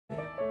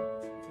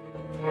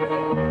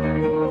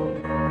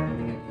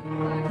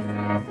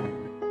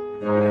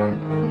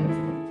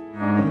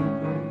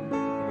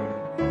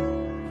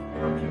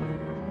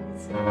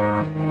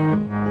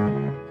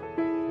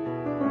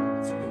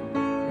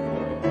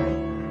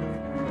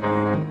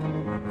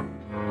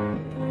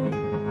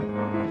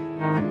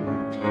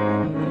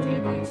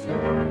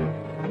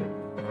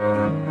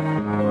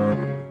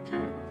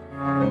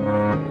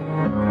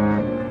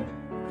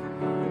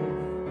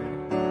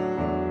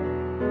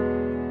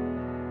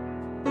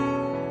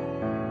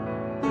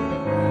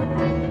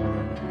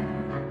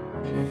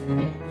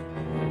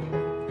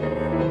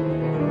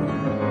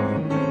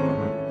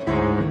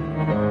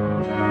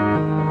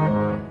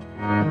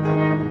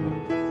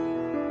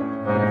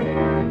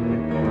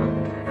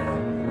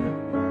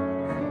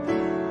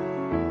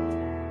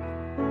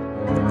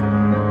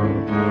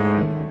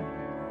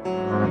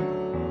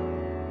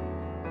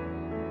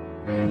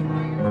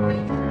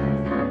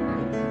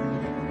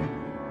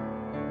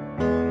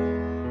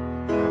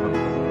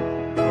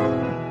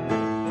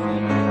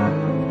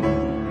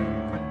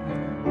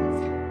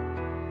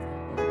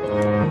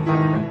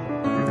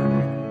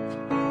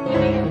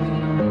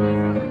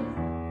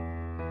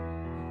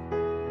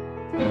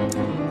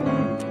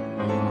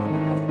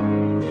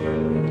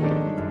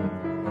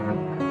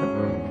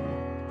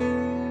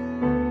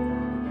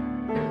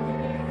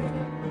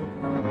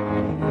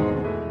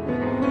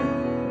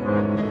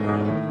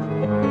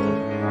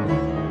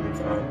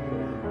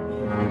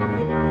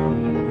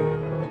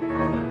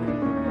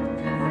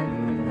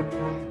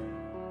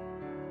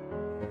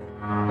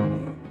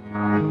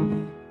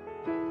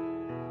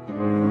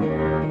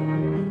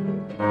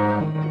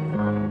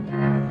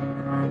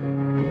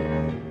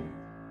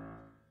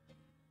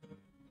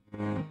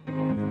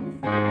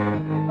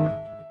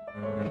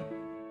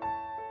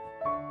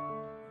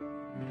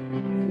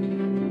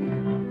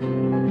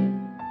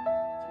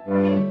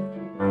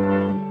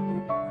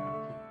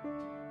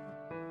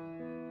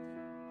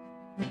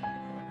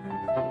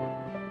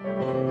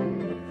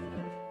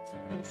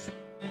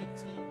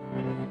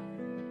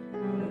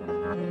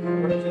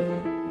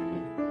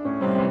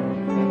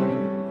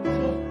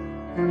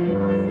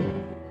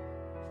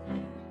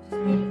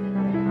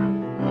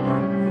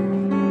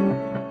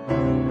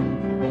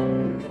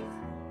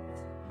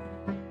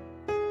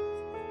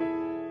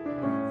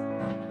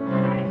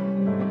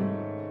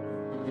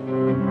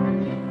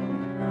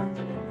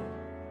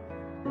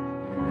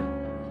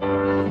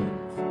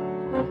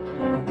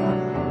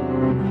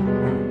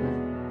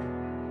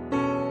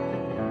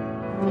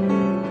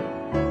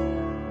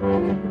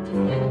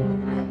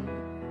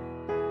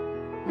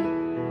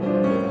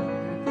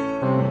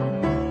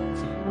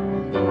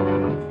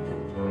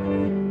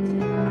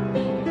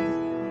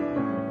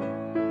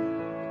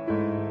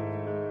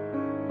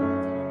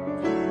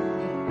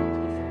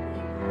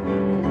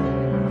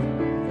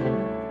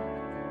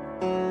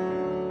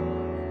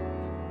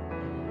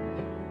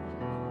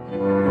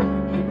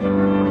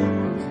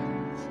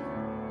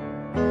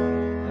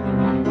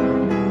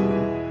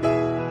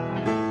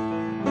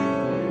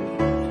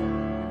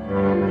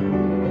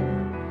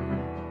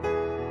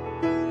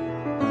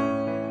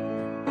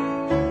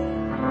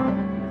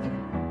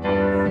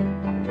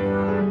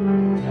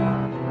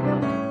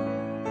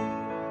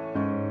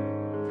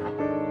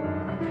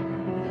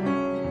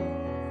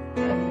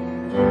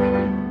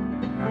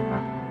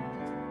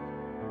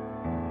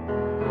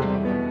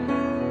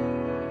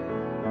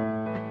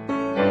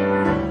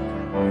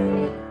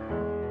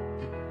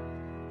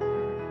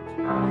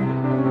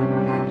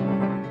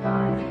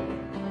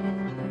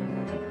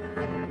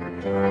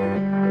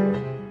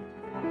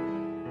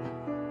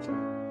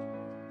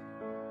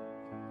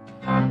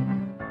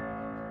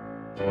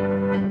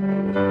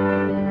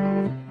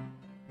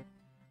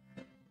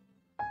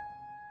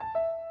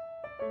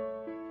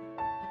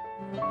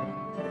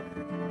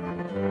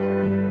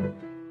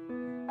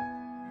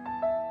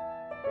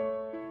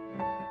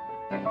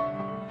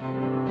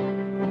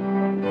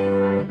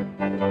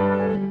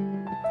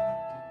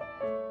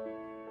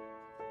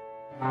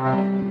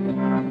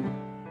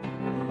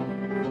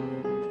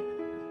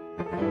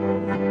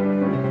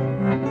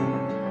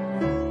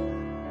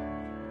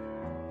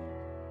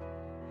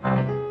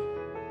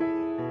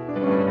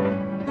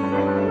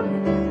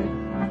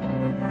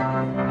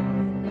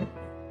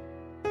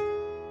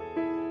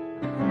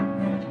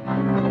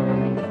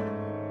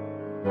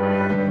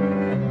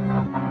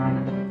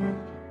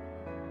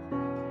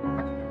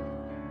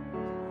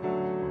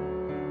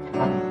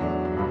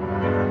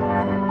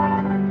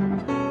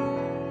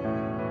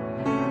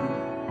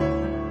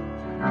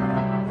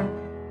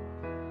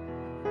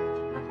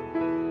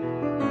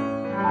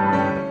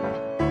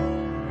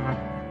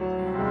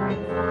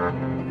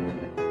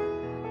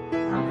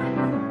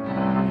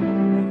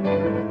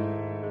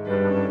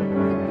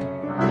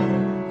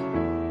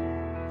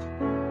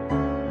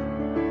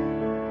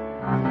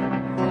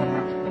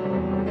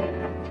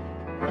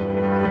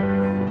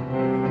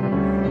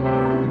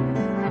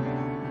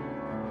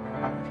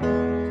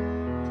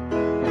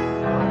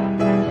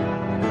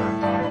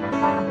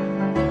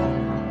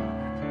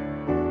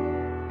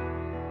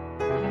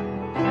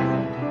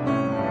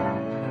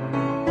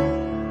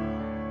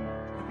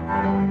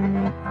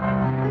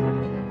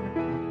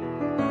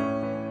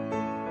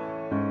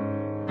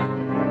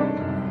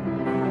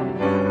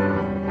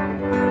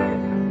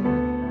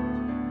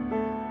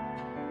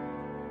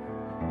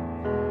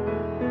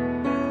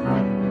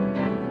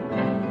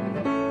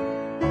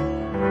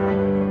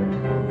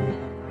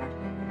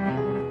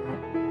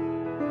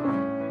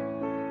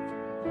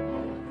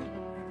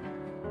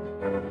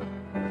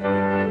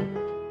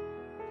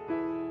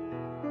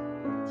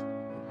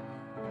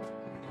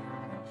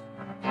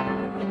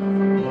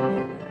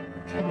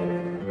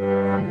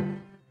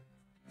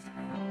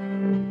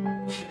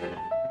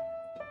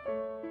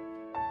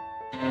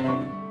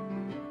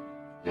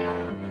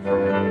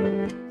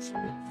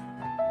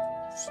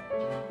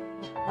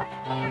Like,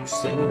 yeah.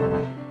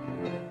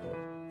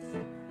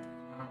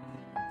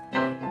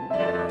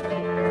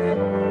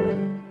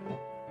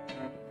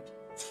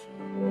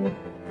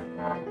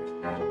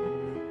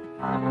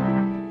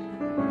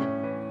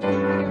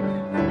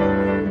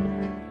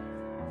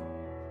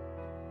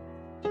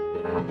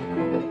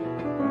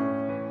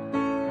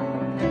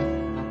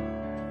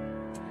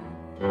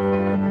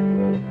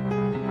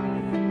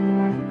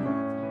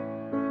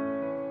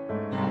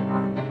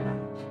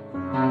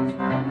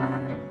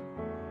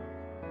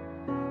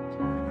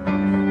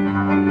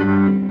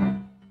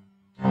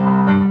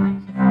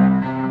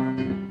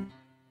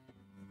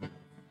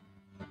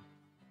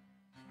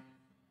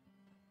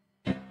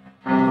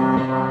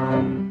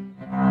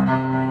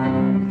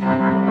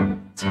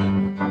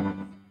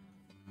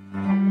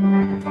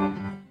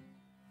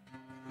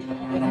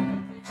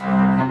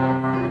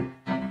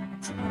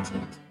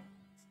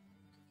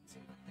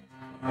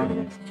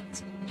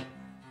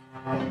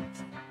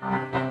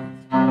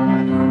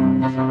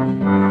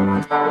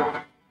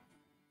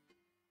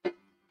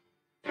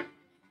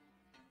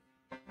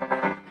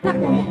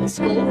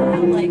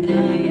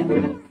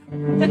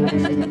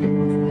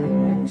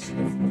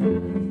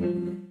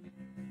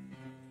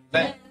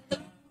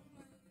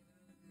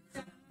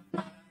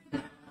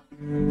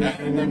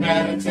 And the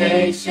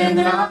meditation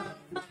of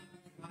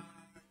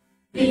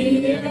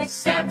be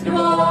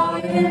acceptable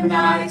in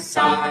thy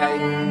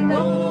sight,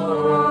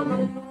 O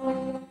Lord.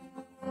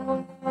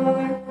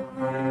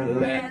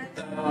 Let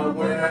the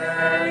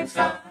words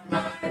of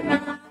my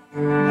mouth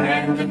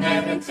and the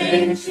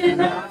meditation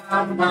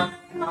of my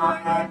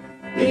heart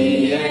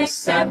be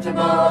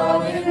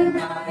acceptable in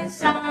thy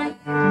sight,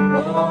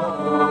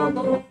 O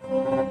Lord.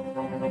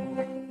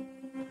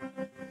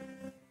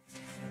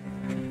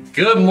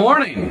 Good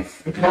morning.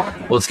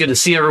 Well, it's good to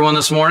see everyone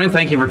this morning.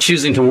 Thank you for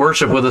choosing to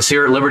worship with us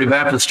here at Liberty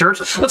Baptist Church.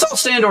 Let's all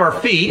stand to our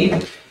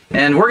feet,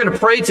 and we're going to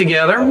pray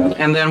together,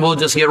 and then we'll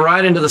just get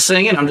right into the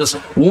singing. I'm just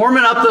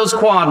warming up those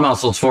quad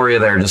muscles for you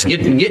there, just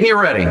getting you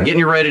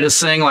ready to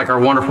sing like our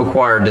wonderful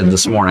choir did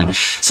this morning.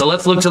 So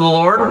let's look to the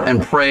Lord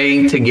and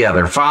pray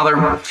together.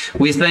 Father,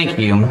 we thank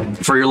you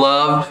for your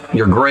love,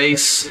 your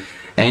grace,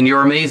 and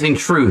your amazing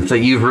truth that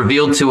you've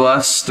revealed to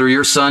us through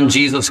your Son,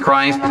 Jesus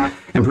Christ,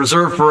 and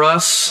preserved for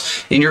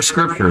us in your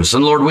scriptures.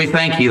 And Lord, we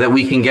thank you that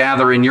we can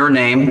gather in your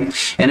name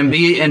and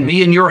be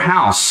in your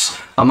house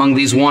among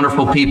these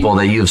wonderful people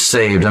that you've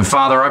saved. And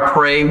Father, I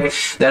pray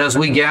that as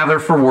we gather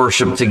for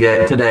worship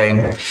today,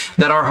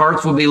 that our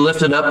hearts will be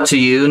lifted up to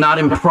you, not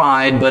in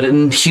pride, but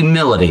in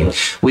humility.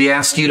 We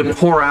ask you to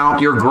pour out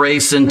your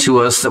grace into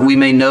us that we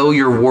may know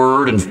your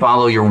word and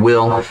follow your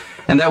will,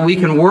 and that we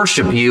can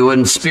worship you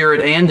in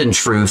spirit and in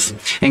truth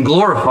and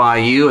glorify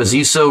you as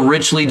you so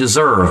richly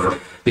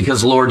deserve,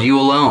 because, Lord, you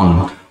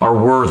alone are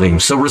worthy.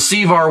 So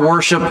receive our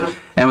worship,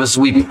 and as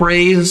we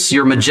praise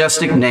your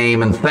majestic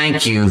name and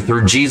thank you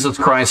through Jesus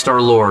Christ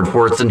our Lord,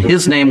 for it's in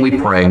his name we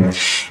pray.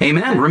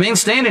 Amen. Remain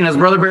standing as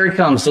Brother Barry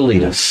comes to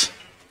lead us.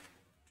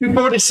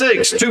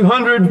 246,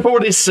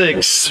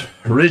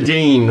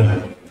 Redeemed.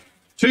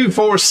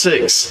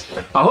 246.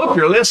 I hope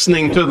you're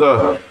listening to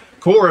the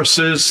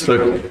choruses,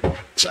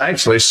 it's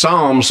actually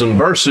psalms and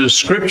verses,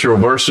 scriptural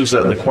verses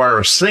that the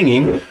choir is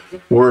singing.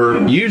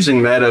 We're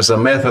using that as a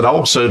method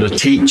also to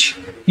teach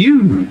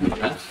you.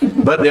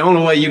 But the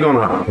only way you're going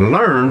to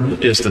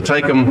learn is to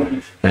take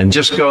them and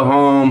just go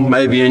home,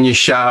 maybe in your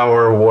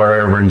shower or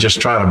wherever, and just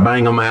try to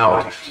bang them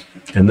out.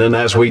 And then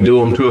as we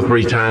do them 2 or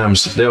 3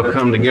 times, they'll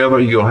come together.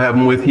 You'll have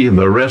them with you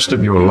the rest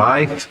of your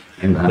life,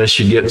 unless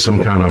you get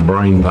some kind of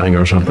brain thing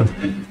or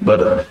something.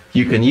 But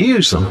you can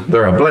use them.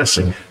 They're a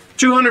blessing.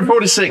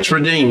 246,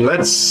 Redeemed.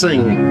 Let's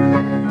sing.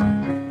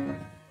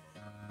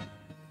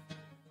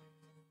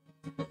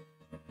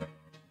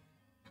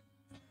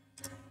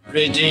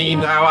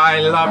 Redeemed, how I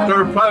love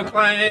to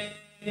proclaim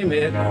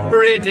it.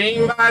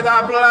 Redeemed by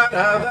the blood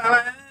of the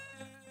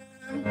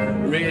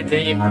Lamb.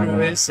 Redeemed through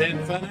his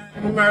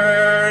infinite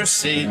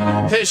mercy.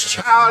 His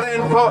child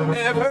and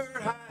forever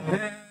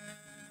I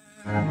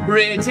am.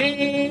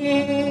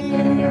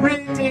 Redeemed,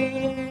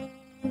 redeemed.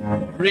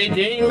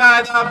 Redeemed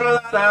by the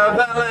blood of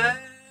the Lamb.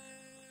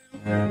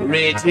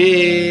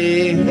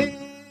 Redeemed,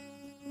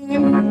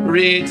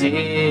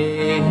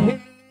 redeemed,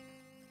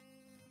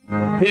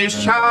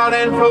 his child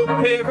and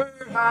forever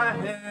I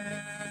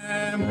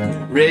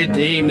am.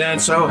 Redeemed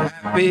and so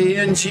happy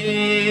in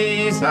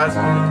Jesus,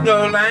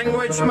 no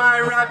language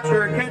my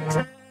rapture can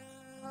tell.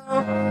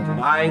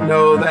 I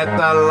know that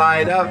the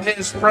light of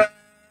his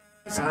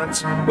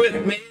presence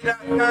with me doth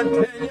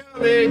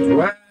continually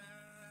dwell.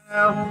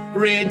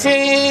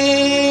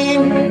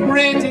 Redeemed,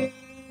 redeemed,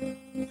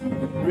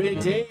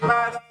 redeemed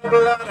by the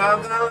blood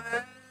of the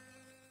Lamb.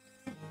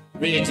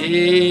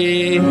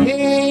 Redeemed,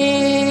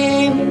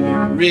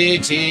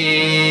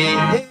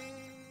 redeemed,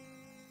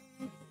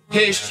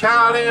 his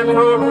child and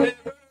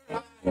forever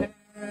I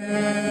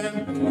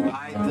am.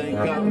 I think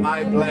of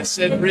my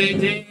blessed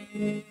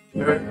Redeemer.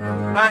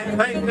 I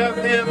think of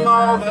him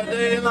all the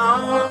day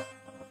long.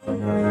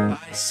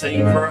 I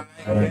sing for I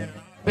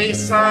cannot be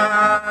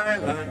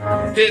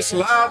silent. His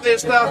love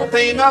is the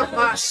theme of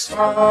my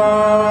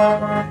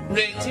song.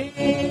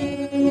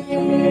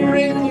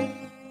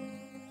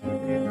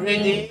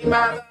 Redeemed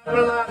by the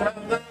blood of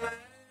the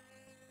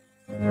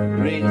Lamb.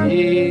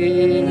 Redeemed.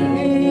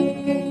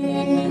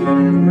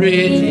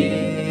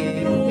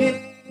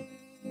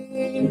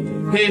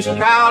 His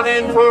child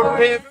and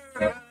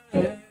forever.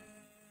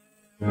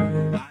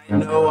 I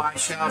know I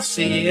shall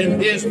see in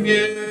his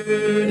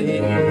beauty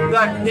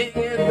the King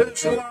in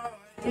whose law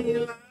he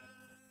lies.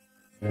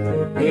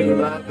 Who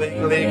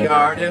lovingly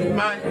guardeth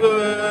my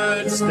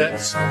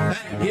footsteps and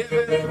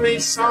giveth me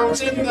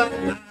songs in the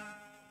night.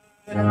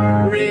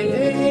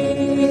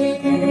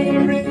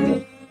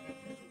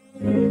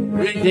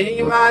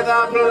 Redeemed by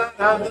the blood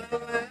of the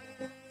Lamb.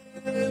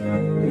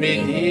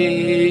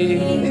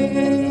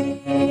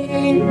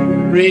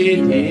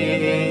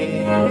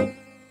 Redeemed.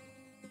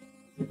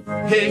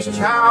 His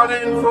child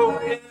and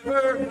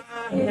forever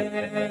I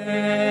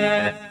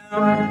am.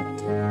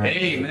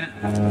 Amen.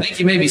 Thank you.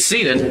 You may be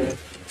seated.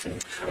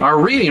 Our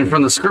reading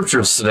from the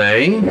scriptures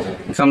today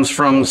comes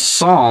from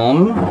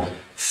Psalm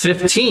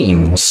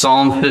 15.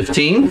 Psalm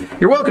 15.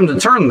 You're welcome to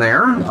turn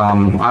there.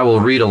 I will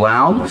read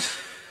aloud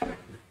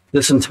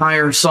this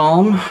entire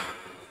psalm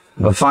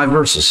of 5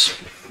 verses.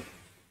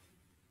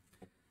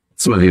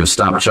 Some of you have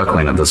stopped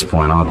chuckling at this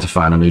point. I'll have to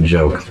find a new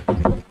joke.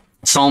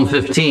 Psalm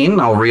 15,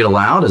 I'll read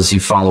aloud as you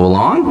follow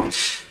along.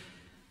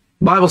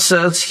 The Bible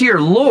says, "Hear,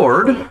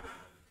 Lord,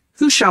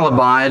 who shall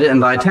abide in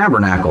thy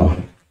tabernacle?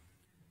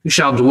 Who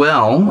shall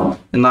dwell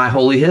in thy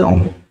holy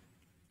hill?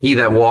 He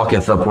that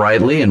walketh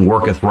uprightly and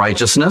worketh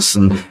righteousness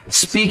and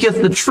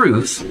speaketh the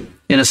truth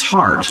in his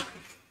heart.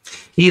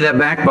 He that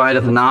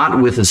backbiteth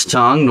not with his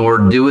tongue, nor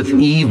doeth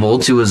evil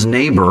to his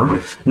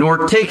neighbor,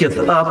 nor taketh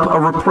up a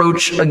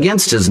reproach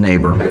against his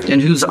neighbor, in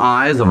whose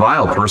eyes a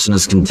vile person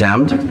is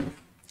contemned.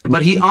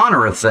 But he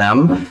honoreth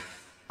them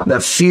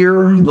that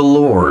fear the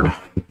Lord.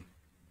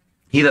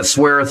 He that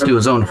sweareth to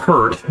his own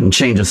hurt and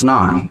changeth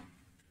not.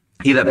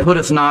 He that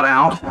putteth not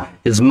out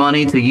his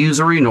money to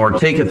usury, nor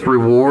taketh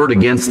reward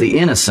against the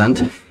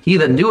innocent, he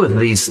that doeth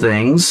these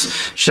things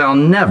shall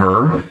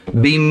never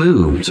be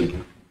moved."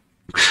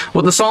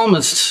 What the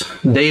psalmist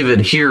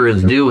David here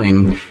is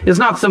doing is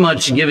not so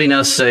much giving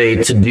us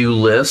a to-do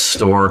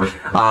list or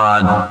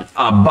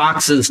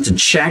boxes to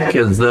check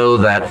as though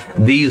that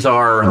these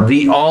are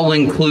the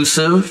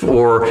all-inclusive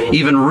or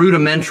even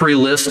rudimentary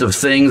list of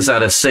things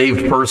that a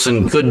saved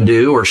person could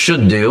do or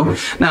should do.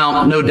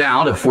 Now, no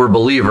doubt, if we're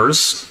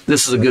believers,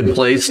 this is a good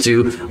place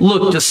to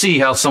look to see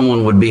how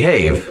someone would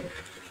behave.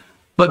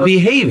 But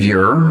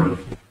behavior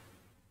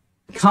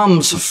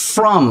comes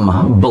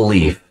from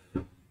belief.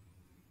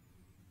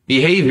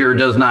 Behavior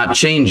does not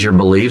change your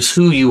beliefs.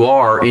 Who you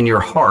are in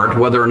your heart,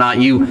 whether or not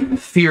you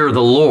fear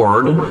the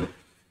Lord,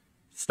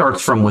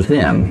 starts from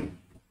within.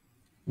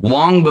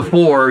 Long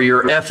before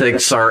your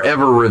ethics are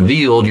ever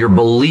revealed, your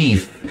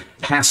belief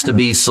has to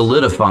be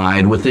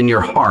solidified within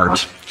your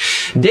heart.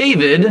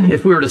 David,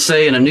 if we were to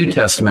say in a New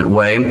Testament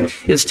way,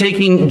 is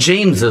taking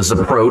James's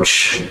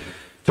approach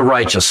to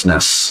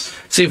righteousness.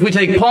 See, if we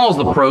take Paul's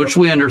approach,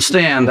 we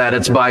understand that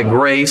it's by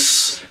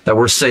grace that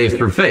we're saved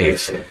through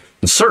faith.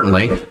 And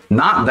certainly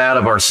not that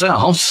of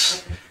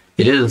ourselves.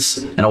 It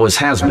is, and always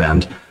has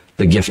been,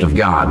 the gift of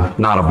God,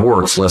 not of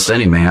works, lest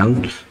any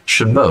man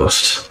should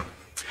boast.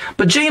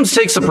 But James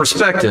takes a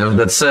perspective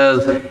that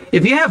says,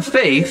 if you have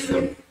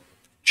faith,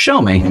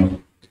 show me.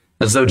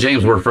 As though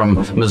James were from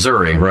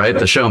Missouri, right?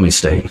 The show me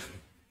state.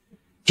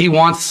 He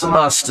wants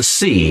us to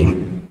see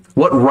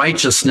what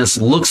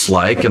righteousness looks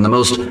like in the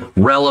most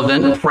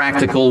relevant,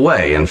 practical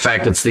way. In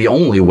fact, it's the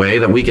only way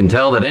that we can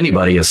tell that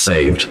anybody is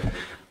saved.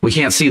 We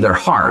can't see their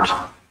heart,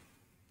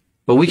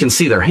 but we can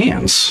see their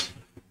hands,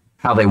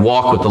 how they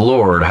walk with the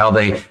Lord, how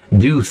they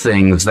do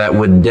things that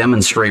would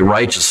demonstrate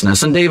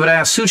righteousness. And David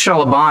asks, who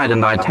shall abide in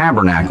thy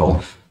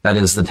tabernacle? That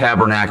is the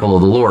tabernacle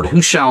of the Lord.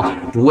 Who shall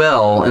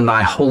dwell in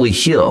thy holy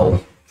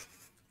hill?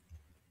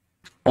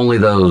 Only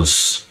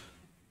those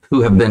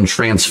who have been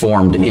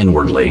transformed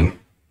inwardly.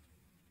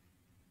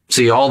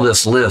 See, all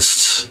this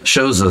list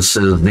shows us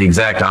is the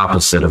exact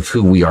opposite of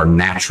who we are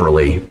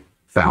naturally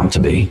found to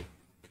be.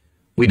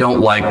 We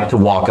don't like to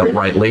walk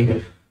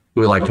uprightly.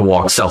 We like to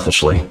walk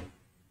selfishly.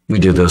 We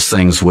do those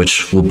things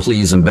which will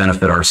please and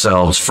benefit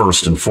ourselves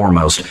first and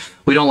foremost.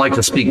 We don't like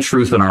to speak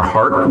truth in our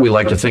heart. We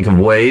like to think of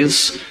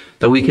ways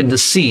that we can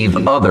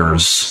deceive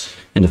others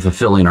into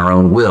fulfilling our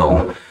own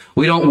will.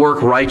 We don't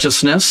work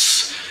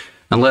righteousness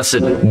unless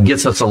it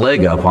gets us a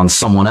leg up on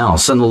someone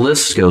else. And the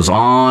list goes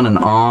on and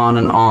on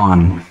and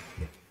on.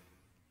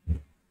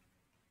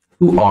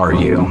 Who are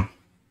you?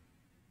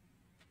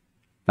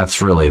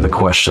 That's really the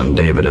question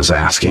David is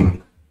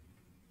asking.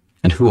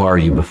 And who are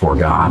you before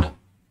God?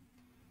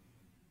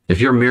 If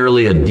you're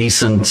merely a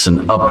decent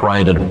and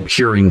upright and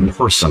appearing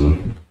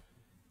person,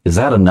 is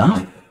that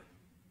enough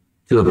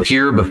to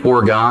appear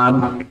before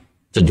God,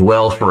 to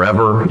dwell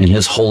forever in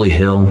his holy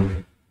hill,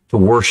 to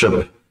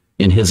worship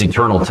in his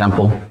eternal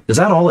temple? Is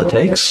that all it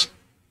takes?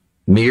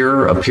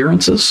 Mere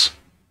appearances?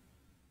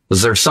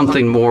 Is there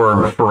something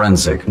more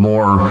forensic,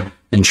 more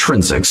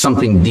intrinsic,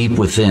 something deep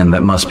within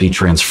that must be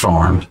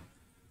transformed?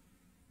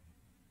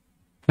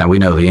 Now we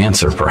know the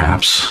answer,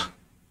 perhaps,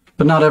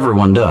 but not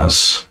everyone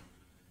does.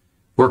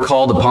 We're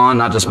called upon,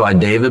 not just by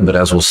David, but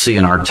as we'll see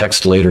in our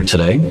text later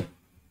today,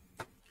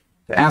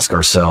 to ask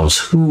ourselves,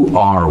 who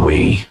are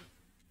we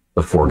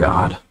before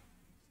God?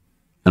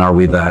 And are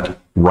we that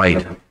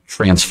right,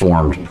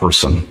 transformed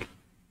person,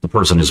 the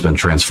person who's been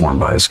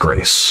transformed by his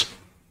grace?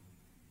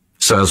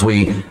 So as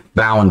we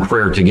bow in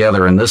prayer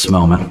together in this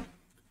moment,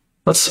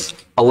 let's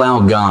allow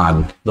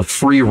God the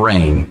free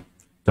rein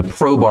to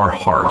probe our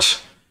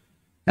heart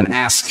and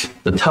ask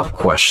the tough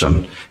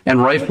question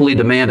and rightfully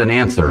demand an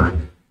answer.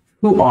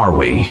 Who are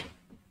we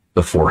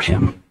before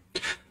him?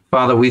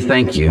 Father, we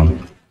thank you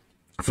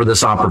for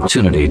this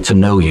opportunity to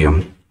know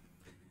you.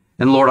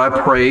 And Lord, I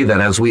pray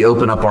that as we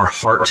open up our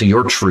heart to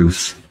your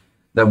truth,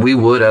 that we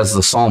would, as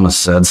the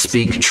psalmist said,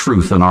 speak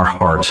truth in our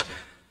heart.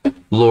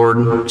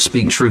 Lord,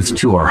 speak truth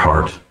to our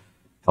heart.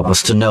 Help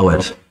us to know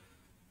it.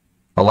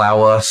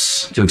 Allow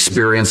us to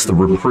experience the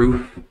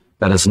reproof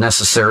that is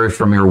necessary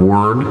from your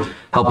word.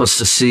 Help us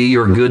to see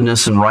your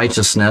goodness and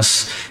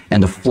righteousness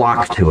and to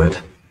flock to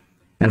it.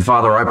 And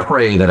Father, I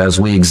pray that as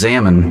we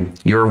examine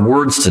your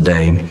words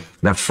today,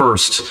 that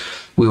first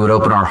we would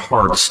open our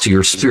hearts to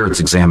your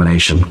Spirit's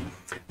examination,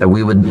 that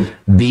we would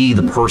be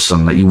the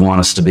person that you want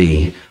us to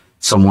be,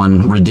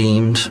 someone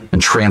redeemed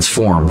and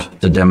transformed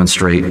to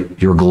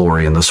demonstrate your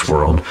glory in this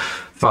world.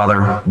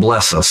 Father,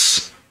 bless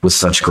us with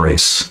such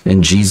grace.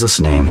 In Jesus'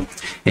 name,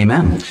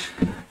 amen.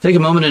 Take a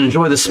moment and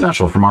enjoy this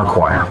special from our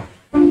choir.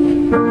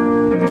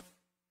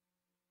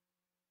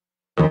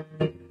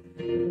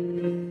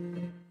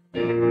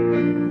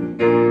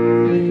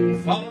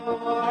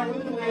 Far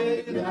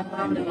away the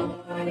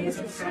noise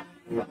of strife,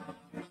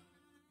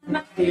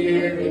 my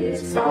ear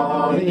is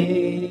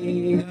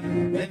falling.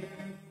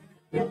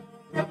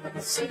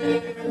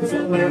 Sins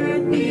of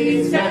earth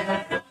be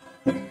set down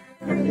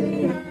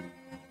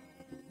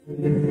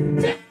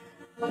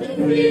and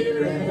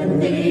fear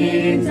and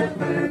things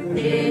of earth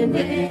in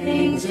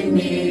vain to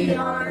me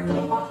are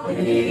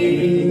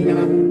calling.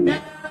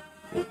 Now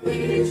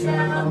we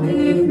shall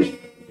move me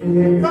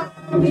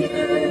from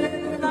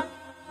you, Lord.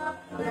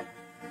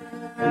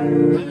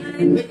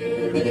 I'm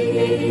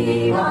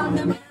living on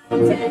the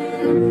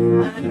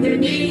mountain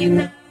underneath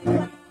the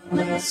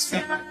cloudless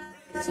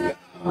skies.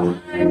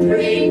 I'm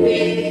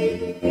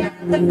drinking at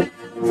the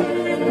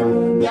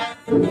fountain that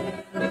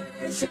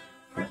never shall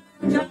run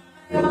dry.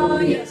 Oh,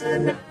 yes,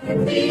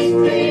 I'm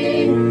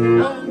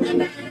feasting on the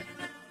mountain.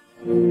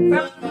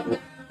 From the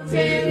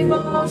mountain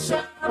full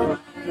shall I,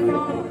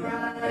 for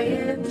I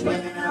am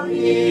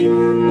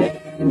dwelling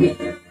in you.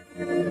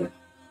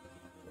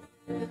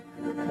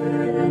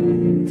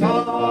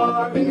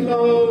 Far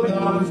below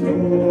the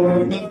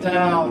storm of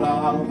doubt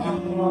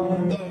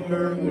upon the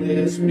world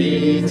is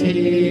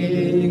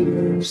beating.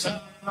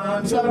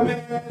 Sons of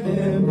men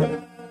in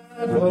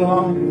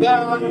battle,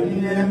 thou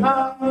in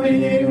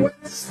army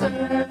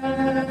withstand.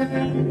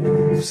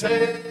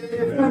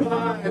 Safe am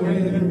I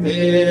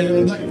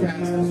within the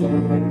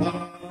castle of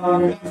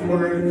God's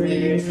word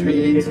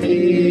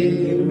retreating.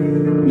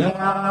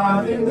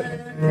 Nothing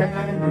that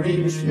can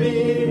reach me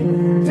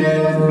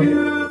till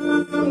you,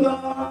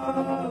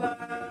 Lord.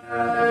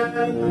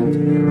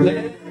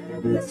 Let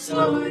the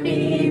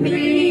stormy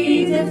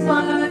breezes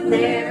flood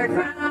their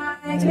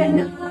cry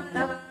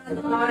cannot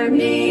alarm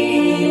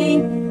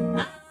me.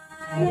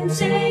 I am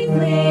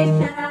safely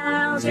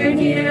sheltered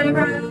here,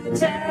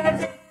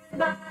 protected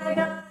by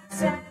God's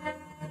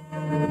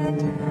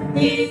hand.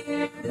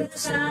 Here the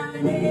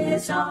sun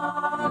is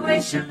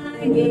always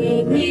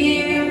shining,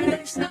 here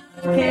there's none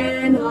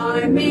can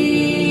harm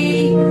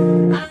me. I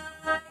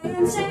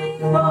am safe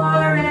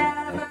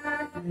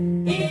forever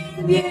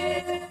in you,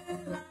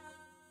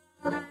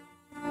 Lord.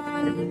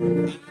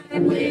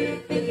 I'm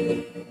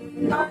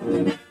living on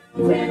the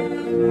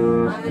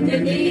mountain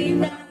underneath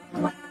the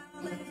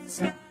cloudless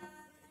sky.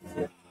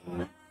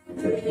 I'm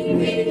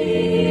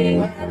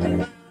dreaming at the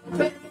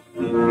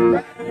fountain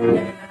that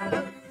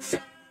never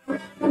shall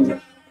run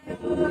dry.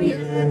 Oh,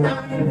 yes,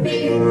 I'm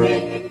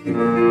living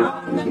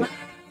on the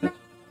mountain.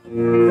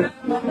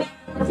 From the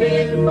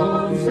mountain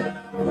falls shall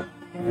I,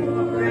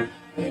 for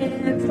I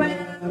am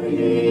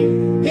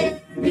dwelling in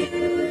you,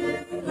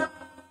 Lord.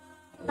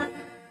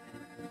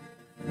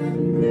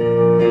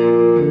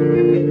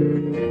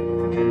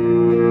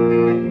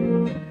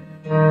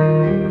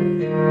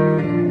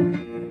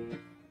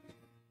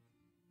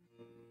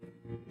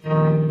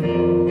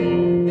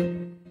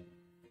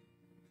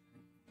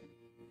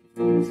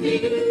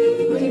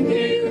 Viewing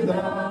you the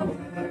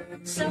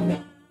works of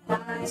God,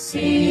 I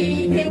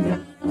seek in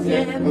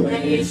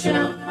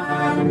contemplation.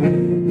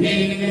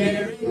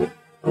 Hearing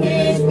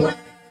his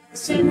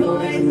blessed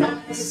voice,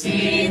 I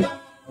see the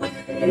way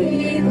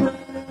he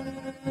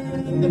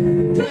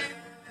learned.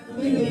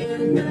 Dwelling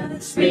in the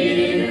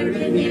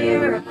Spirit,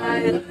 here I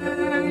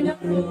learn of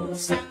full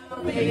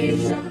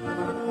salvation.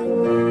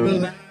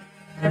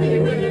 Gladly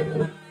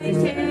will I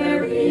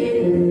tarry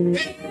in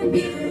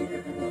you.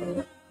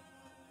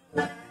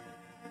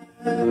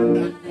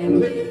 I'm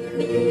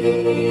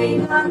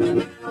living on the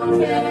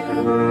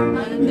mountain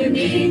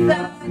underneath the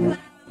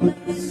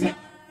cloudless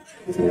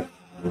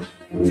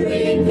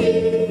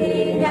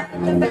drinking at the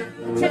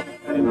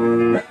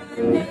fountain that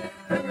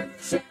never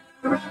shall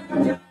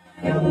run dry.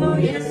 Oh,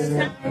 yes,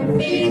 I'm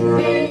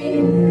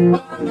feeding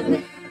on the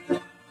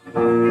meadow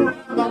from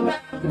the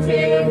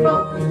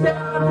bountiful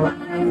supply,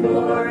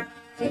 for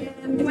I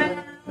am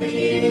dwelling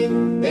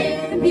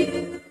in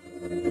you.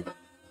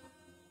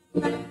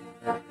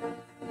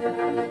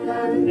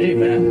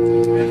 Amen.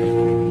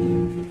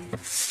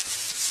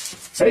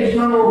 Page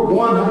number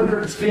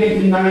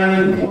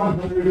 159,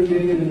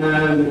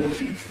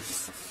 159.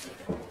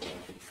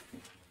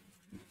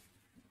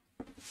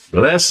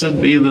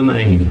 Blessed be the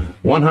name.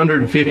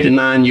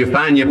 159, you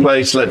find your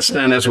place. Let's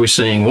stand as we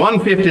sing.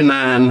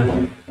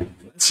 159,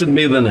 blessed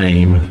be the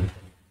name.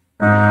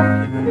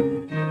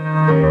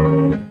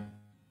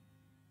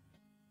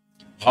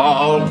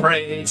 All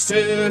praise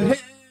to him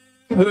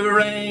who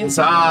reigns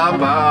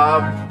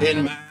above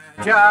in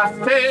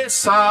majesty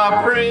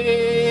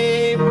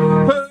supreme,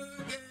 who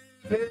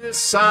gave his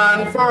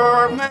Son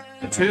for man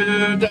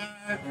to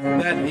die,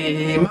 that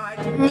he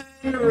might man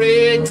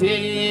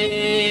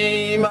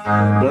redeem.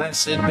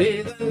 Blessed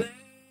be the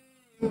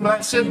name,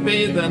 blessed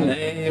be the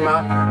name,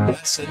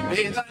 blessed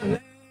be the name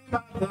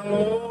of the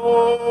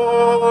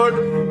Lord.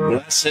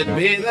 Blessed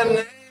be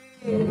the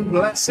name,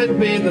 blessed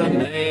be the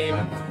name,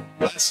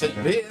 blessed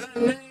be the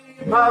name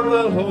of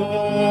the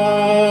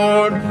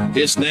Lord.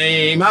 His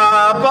name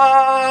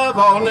above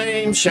all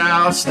names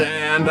shall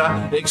stand,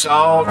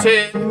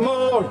 exalted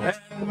more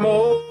and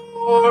more.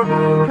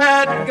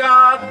 At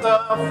God the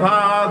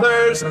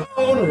Father's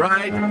own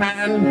right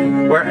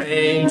hand, where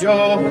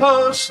angel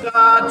hosts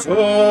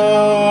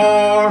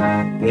adore.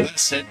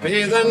 Blessed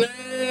be the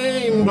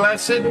name,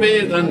 blessed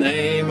be the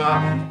name,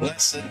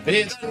 blessed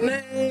be the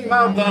name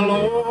of the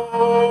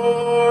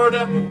Lord.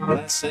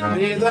 Blessed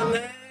be the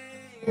name,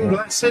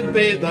 blessed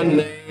be the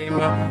name,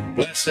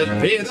 blessed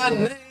be the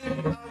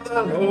name of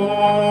the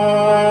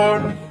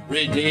Lord.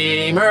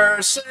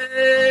 Redeemer,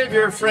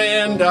 Savior,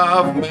 friend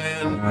of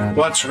man,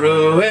 what's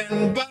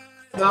ruined by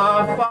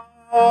the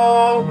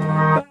fall?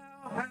 Thou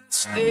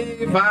hast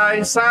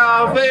devised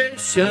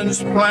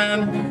salvation's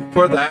plan,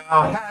 for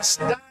thou hast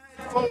died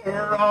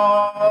for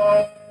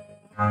all.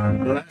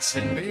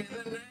 Blessed be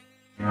the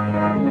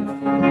name,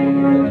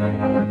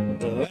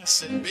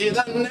 blessed be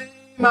the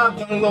name of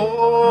the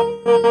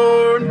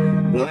Lord.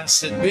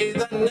 Blessed be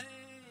the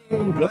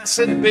name,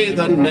 blessed be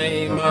the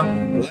name,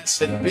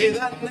 blessed be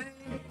the name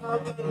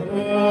of the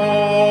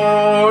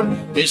Lord.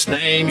 His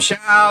name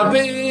shall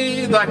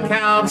be the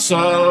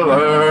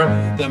Counselor,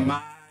 the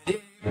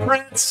mighty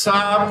Prince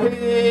of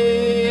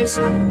Peace,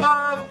 of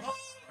all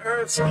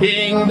earth's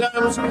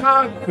kingdoms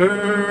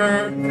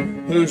conquer,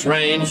 whose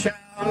reign shall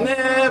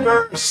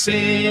never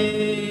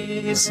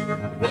cease.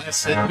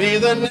 Blessed be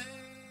the name,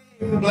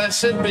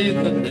 blessed be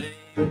the name,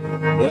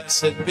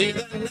 blessed be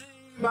the name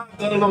of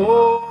the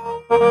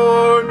Lord.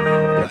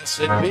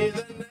 Blessed be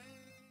the name,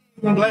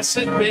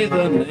 blessed be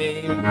the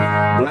name,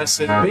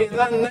 blessed be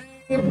the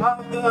name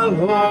of the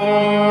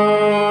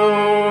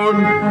Lord.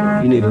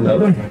 You need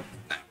another?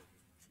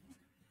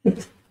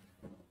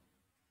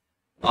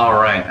 All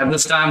right. At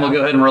this time, we'll go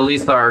ahead and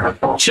release our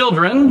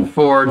children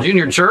for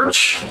junior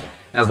church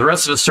as the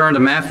rest of us turn to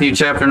Matthew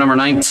chapter number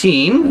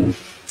 19.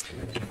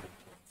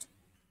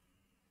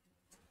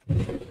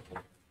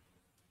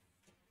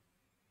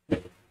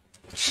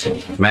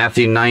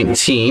 Matthew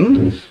 19.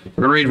 We're going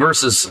to read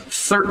verses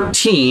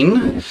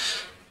 13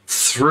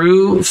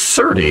 through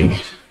 30.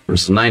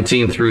 Verses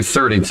 19 through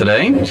 30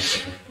 today.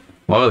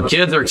 Well, the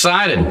kids are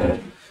excited.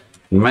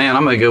 Man,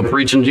 I'm going to go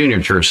preach in junior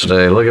church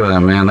today. Look at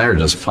them, man. They're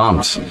just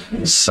pumped.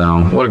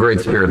 So, what a great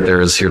spirit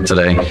there is here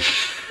today.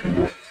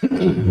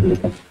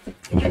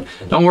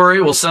 Don't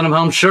worry, we'll send them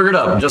home sugared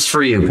up just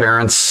for you,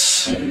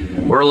 parents.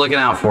 We're looking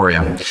out for you.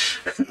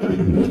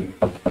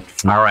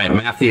 All right,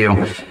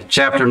 Matthew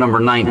chapter number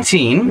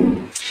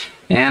 19.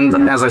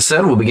 And as I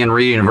said, we'll begin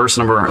reading in verse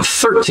number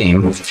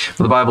 13.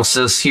 The Bible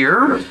says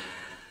here,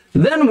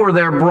 "Then were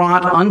there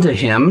brought unto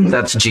him,"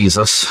 that's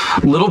Jesus,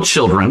 "little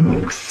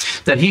children,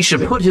 that he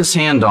should put his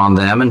hand on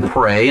them and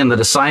pray, and the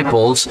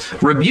disciples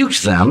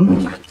rebuked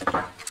them.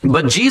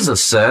 But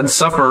Jesus said,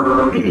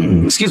 suffer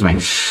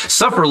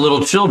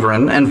little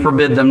children, and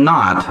forbid them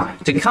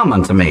not to come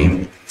unto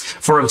me,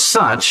 for of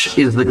such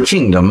is the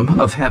kingdom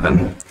of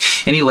heaven.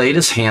 And he laid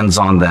his hands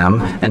on them,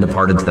 and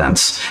departed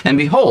thence. And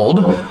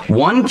behold,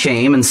 one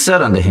came and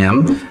said unto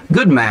him,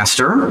 Good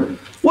master,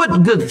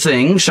 what good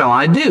thing shall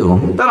I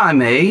do, that I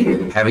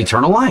may have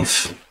eternal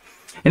life?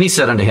 And he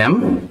said unto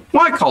him,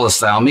 Why callest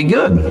thou me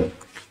good?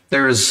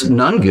 There is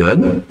none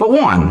good, but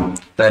one,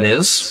 that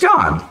is,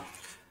 God.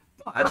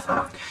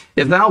 But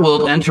if thou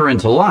wilt enter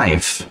into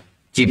life,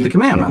 keep the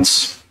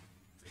commandments.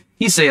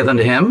 He saith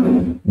unto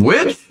him,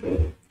 Which?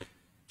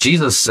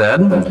 Jesus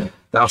said,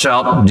 Thou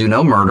shalt do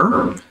no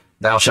murder,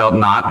 thou shalt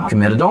not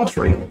commit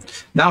adultery,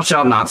 thou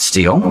shalt not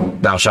steal,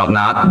 thou shalt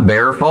not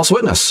bear false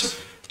witness,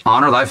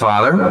 honor thy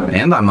father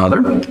and thy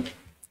mother,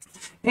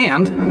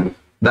 and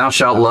thou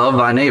shalt love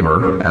thy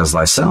neighbor as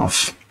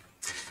thyself.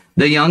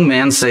 The young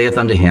man saith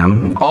unto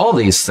him, All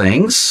these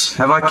things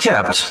have I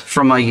kept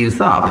from my youth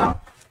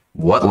up.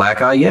 What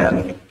lack I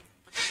yet?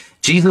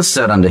 Jesus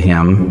said unto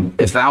him,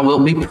 If thou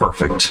wilt be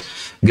perfect,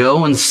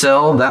 go and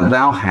sell that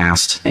thou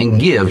hast, and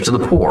give to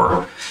the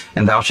poor,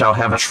 and thou shalt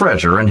have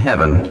treasure in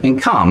heaven,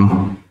 and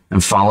come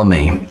and follow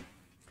me.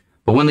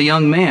 But when the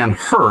young man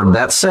heard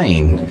that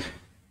saying,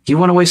 he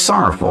went away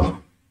sorrowful,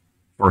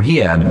 for he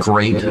had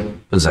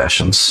great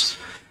possessions.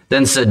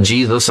 Then said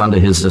Jesus unto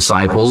his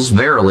disciples,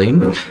 Verily,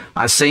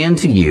 I say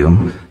unto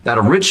you, that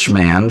a rich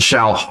man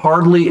shall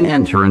hardly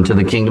enter into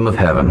the kingdom of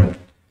heaven.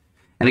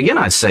 And again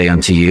I say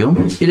unto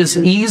you, it is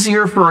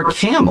easier for a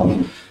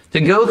camel to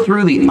go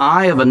through the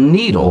eye of a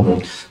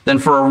needle than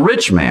for a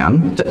rich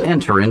man to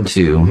enter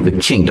into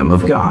the kingdom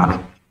of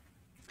God.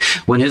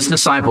 When his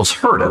disciples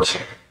heard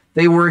it,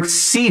 they were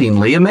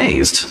exceedingly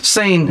amazed,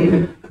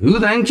 saying, Who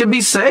then can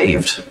be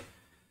saved?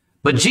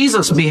 But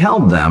Jesus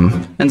beheld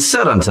them and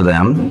said unto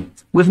them,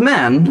 With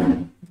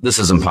men this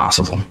is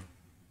impossible,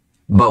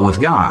 but with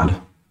God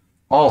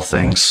all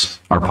things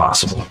are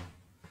possible.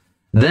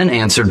 Then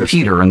answered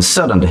Peter and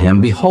said unto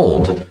him,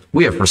 Behold,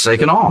 we have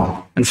forsaken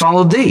all, and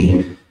followed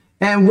thee.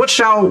 And what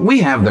shall we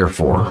have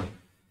therefore?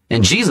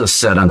 And Jesus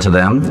said unto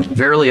them,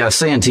 Verily I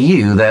say unto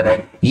you,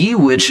 that ye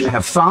which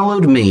have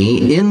followed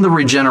me in the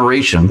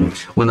regeneration,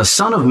 when the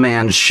Son of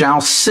Man shall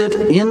sit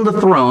in the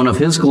throne of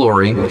his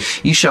glory,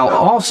 ye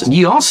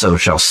also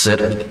shall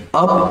sit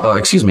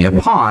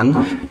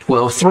upon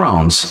 12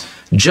 thrones,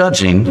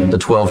 judging the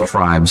 12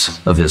 tribes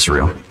of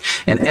Israel.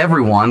 And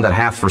every one that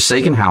hath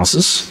forsaken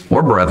houses,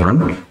 or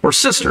brethren, or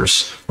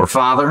sisters, or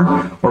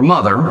father, or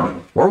mother,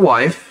 or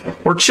wife,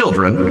 or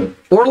children,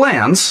 or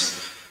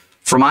lands,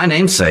 for my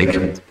name's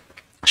sake,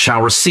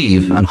 shall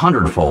receive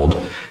 100-fold,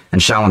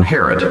 and shall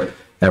inherit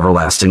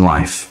everlasting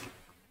life.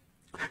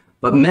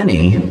 But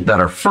many that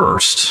are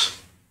first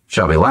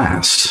shall be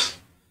last,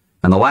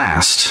 and the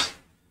last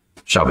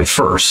shall be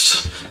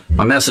first.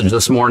 My message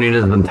this morning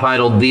is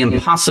entitled, The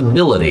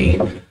Impossibility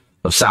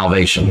of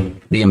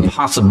Salvation. The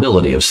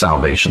Impossibility of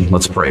Salvation.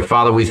 Let's pray.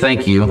 Father, we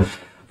thank you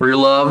for your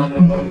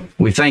love.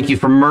 We thank you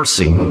for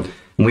mercy.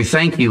 And we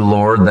thank you,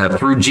 Lord, that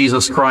through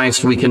Jesus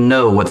Christ we can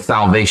know what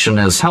salvation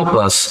is. Help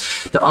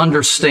us to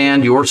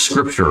understand your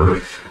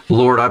scripture.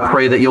 Lord, I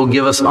pray that you'll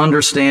give us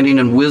understanding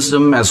and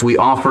wisdom as we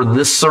offer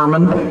this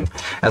sermon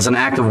as an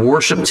act of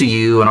worship to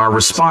you and our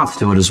response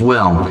to it as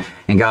well.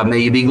 And God, may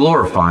you be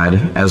glorified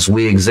as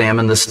we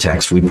examine this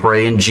text. We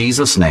pray in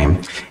Jesus'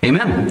 name.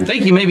 Amen. Thank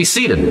you. You may be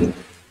seated.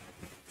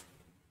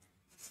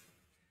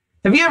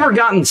 Have you ever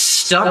gotten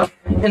stuck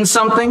in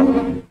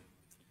something?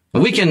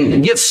 We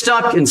can get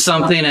stuck in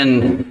something,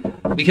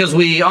 and because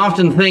we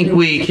often think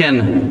we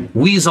can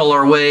weasel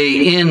our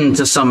way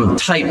into some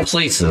tight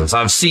places.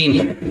 I've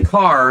seen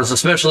cars,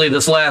 especially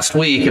this last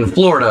week in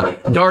Florida,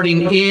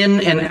 darting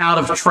in and out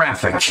of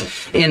traffic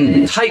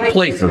in tight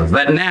places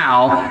that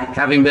now,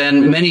 having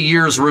been many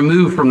years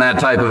removed from that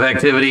type of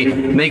activity,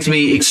 makes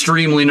me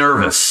extremely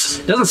nervous.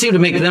 It doesn't seem to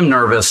make them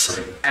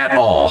nervous at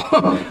all,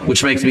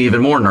 which makes me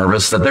even more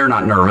nervous that they're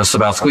not nervous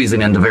about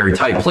squeezing into very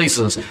tight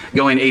places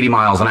going 80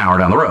 miles an hour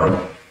down the road.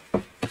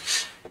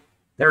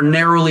 They're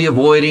narrowly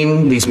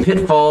avoiding these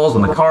pitfalls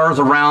and the cars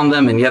around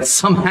them, and yet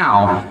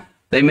somehow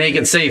they make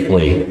it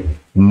safely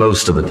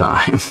most of the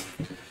time.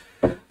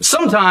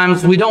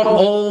 Sometimes we don't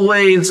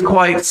always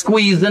quite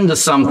squeeze into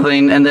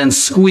something and then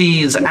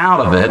squeeze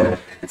out of it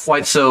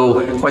quite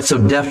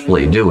so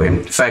deftly, do we?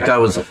 In fact, I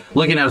was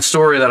looking at a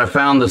story that I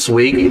found this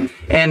week,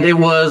 and it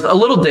was a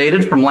little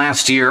dated from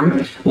last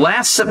year.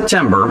 Last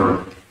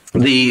September,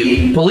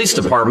 the police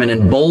department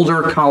in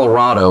Boulder,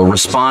 Colorado,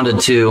 responded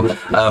to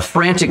a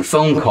frantic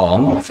phone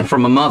call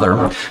from a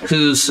mother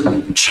whose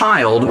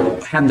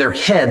child had their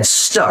head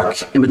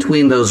stuck in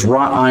between those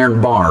wrought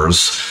iron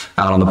bars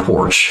out on the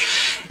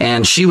porch.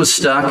 And she was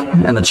stuck,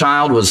 and the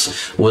child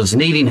was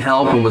needing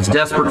help and was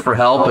desperate for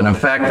help. And in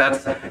fact,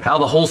 that's how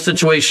the whole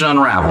situation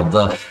unraveled.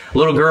 The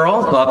little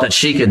girl thought that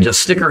she could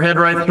just stick her head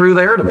right through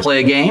there to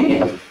play a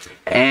game,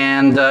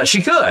 and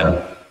she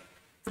could.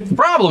 The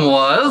problem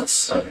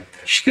was,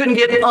 she couldn't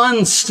get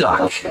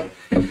unstuck,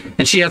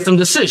 and she had some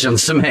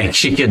decisions to make.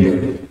 She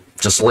could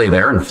just lay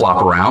there and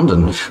flop around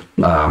and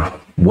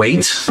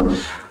wait,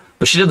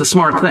 but she did the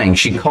smart thing.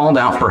 She called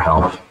out for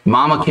help.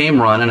 Mama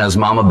came running, as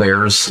mama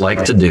bears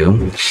like to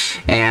do,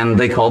 and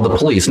they called the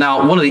police.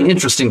 Now, one of the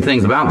interesting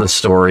things about this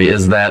story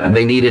is that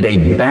they needed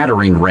a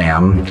battering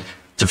ram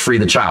to free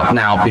the child.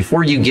 Now,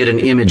 before you get an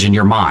image in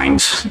your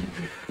mind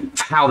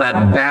how that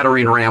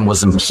battering ram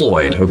was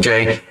employed,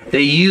 okay?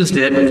 They used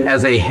it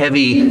as a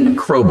heavy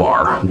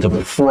crowbar to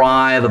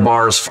pry the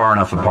bars far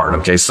enough apart,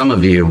 okay? Some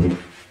of you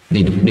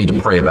need to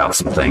pray about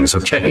some things,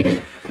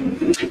 okay?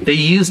 They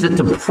used it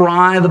to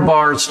pry the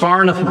bars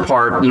far enough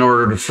apart in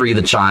order to free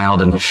the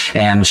child,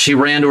 and she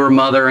ran to her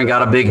mother and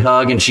got a big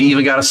hug, and she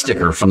even got a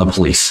sticker from the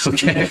police,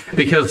 okay?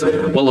 Because,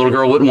 well, a little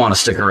girl wouldn't want a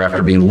sticker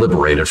after being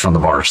liberated from the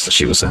bars that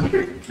she was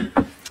in.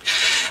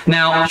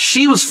 Now,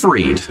 she was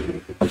freed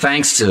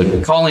thanks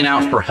to calling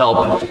out for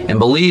help and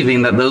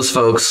believing that those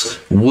folks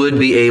would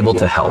be able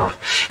to help.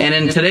 And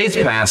in today's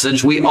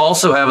passage, we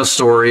also have a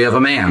story of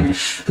a man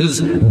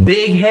whose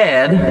big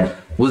head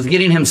was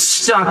getting him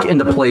stuck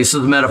into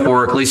places,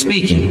 metaphorically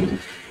speaking.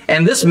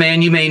 And this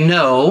man you may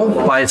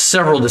know by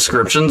several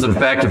descriptions. In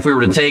fact, if we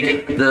were to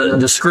take the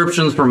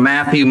descriptions from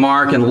Matthew,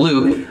 Mark, and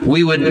Luke,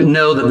 we would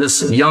know that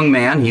this young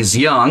man, he's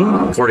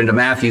young, according to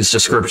Matthew's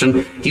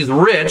description. He's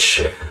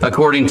rich,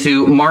 according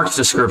to Mark's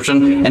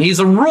description. And he's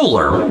a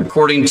ruler,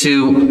 according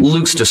to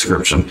Luke's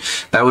description.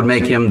 That would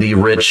make him the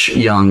rich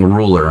young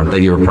ruler that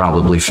you're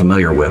probably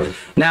familiar with.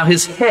 Now,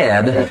 his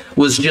head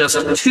was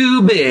just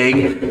too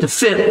big to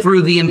fit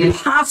through the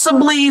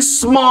impossibly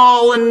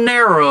small and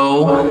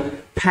narrow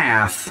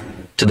path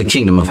to the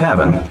kingdom of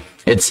heaven.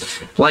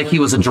 It's like he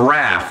was a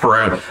giraffe or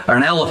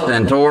an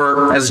elephant,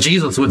 or as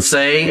Jesus would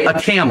say, a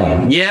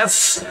camel.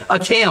 Yes, a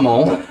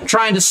camel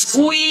trying to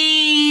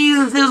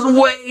squeeze his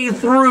way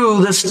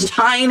through this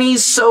tiny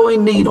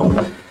sewing needle.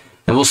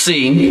 And we'll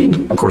see,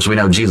 of course, we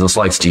know Jesus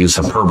likes to use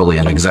hyperbole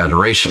and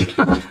exaggeration,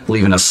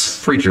 leaving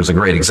us preachers a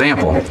great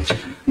example.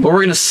 But we're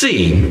going to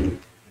see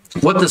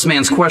what this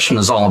man's question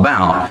is all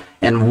about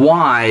and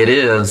why it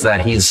is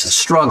that he's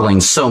struggling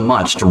so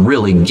much to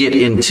really get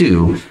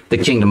into the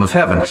kingdom of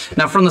heaven.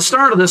 Now, from the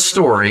start of this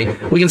story,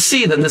 we can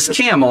see that this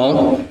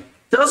camel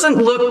doesn't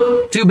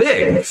look too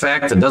big. In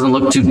fact, it doesn't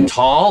look too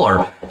tall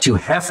or too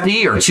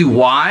hefty or too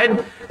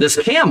wide. This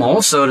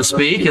camel, so to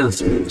speak,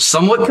 is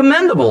somewhat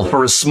commendable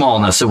for his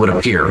smallness, it would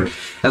appear.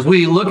 As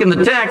we look in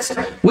the text,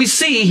 we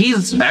see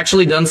he's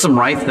actually done some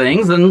right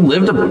things and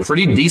lived a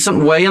pretty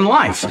decent way in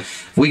life.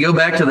 If we go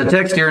back to the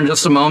text here in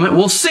just a moment,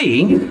 we'll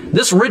see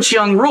this rich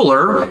young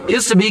ruler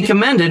is to be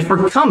commended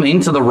for coming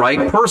to the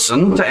right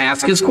person to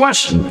ask his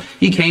question.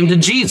 He came to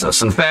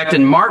Jesus. In fact,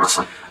 in Mark's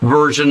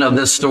version of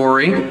this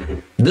story,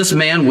 this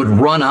man would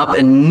run up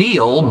and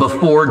kneel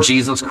before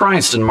Jesus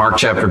Christ in Mark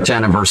chapter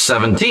 10 and verse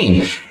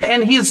 17.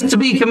 And he's to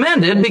be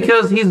commended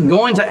because he's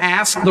going to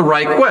ask the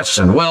right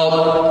question.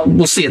 Well,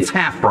 we'll see it's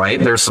half right.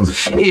 There's some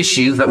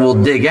issues that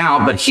we'll dig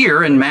out. But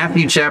here in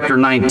Matthew chapter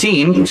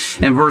 19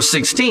 and verse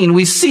 16,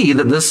 we see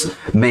that this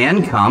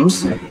man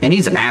comes and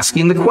he's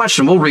asking the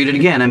question. We'll read it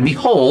again. And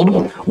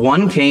behold,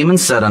 one came and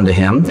said unto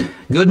him,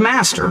 Good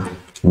master,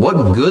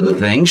 what good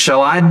thing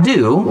shall I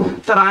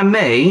do that I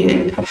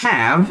may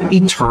have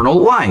eternal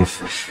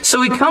life?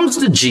 So he comes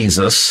to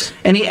Jesus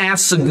and he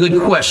asks a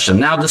good question.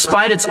 Now,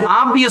 despite its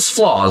obvious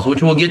flaws,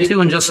 which we'll get to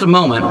in just a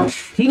moment,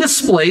 he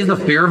displays a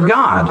fear of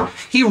God.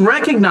 He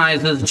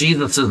recognizes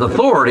Jesus'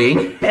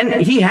 authority and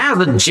he has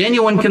a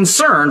genuine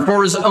concern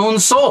for his own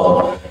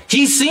soul.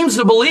 He seems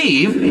to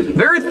believe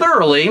very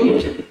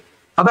thoroughly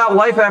about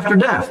life after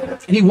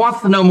death. And he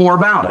wants to know more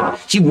about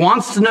it. He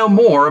wants to know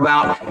more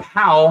about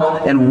how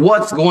and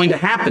what's going to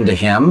happen to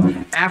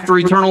him after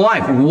eternal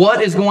life.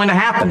 What is going to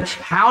happen?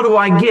 How do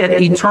I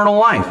get eternal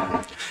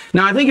life?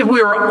 Now, I think if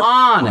we were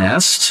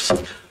honest,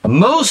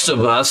 most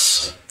of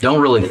us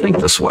don't really think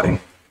this way.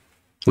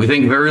 We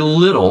think very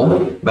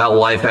little about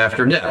life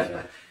after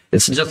death.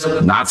 It's just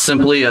not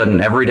simply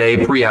an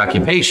everyday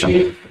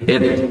preoccupation.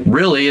 It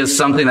really is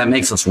something that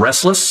makes us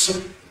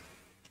restless.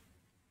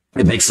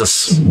 It makes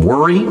us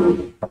worry.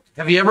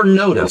 Have you ever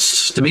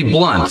noticed, to be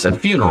blunt, at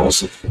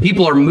funerals,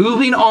 people are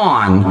moving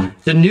on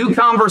to new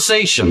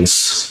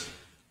conversations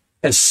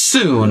as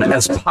soon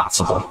as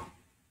possible.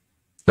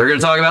 They're going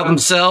to talk about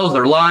themselves,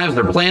 their lives,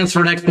 their plans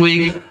for next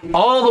week,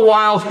 all the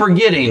while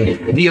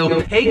forgetting the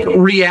opaque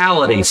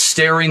reality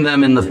staring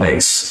them in the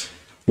face.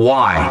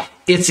 Why?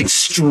 It's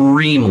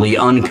extremely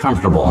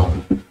uncomfortable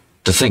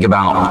to think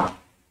about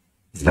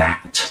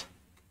that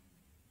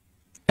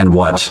and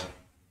what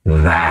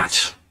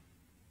that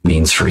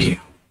means for you.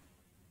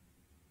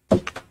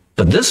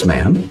 But this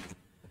man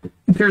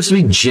appears to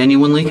be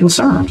genuinely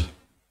concerned.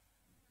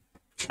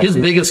 His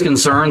biggest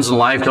concerns in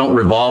life don't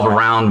revolve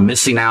around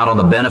missing out on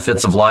the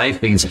benefits of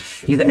life. He's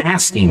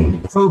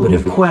asking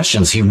probative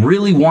questions. He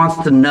really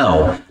wants to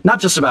know, not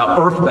just about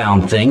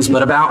earthbound things,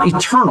 but about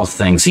eternal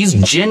things. He's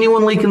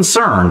genuinely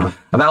concerned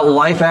about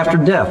life after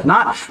death,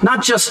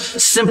 not just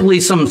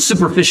simply some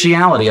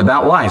superficiality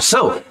about life.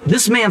 So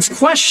this man's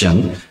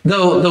question,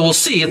 though we'll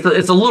see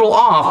it's a little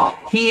off,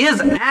 he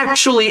is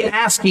actually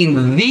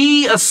asking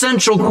the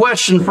essential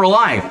question for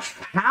life.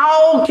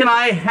 How can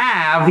I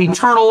have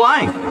eternal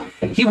life?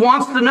 He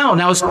wants to know.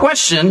 Now, his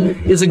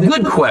question is a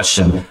good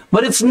question,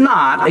 but it's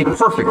not a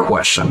perfect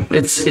question.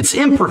 It's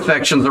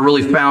imperfections are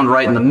really found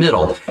right in the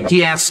middle.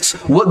 He asks,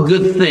 what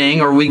good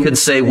thing, or we could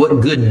say,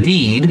 what good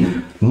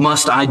deed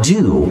must I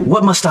do?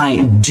 What must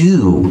I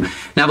do?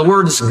 Now, the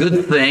words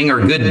good thing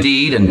or good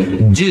deed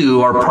and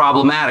do are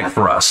problematic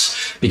for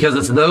us because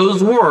it's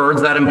those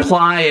words that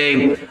imply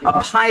a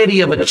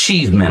piety of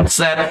achievements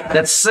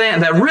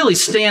that really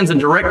stands in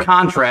direct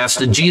contrast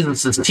to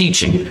Jesus'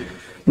 teaching.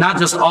 Not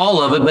just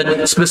all of it,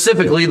 but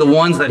specifically the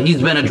ones that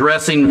he's been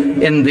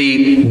addressing in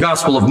the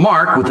Gospel of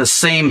Mark with the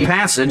same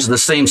passage, the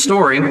same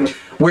story,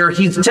 where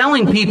he's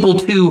telling people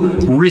to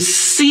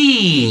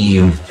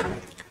receive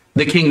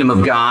the kingdom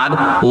of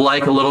God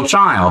like a little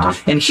child.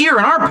 And here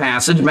in our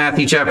passage,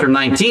 Matthew chapter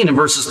 19 and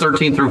verses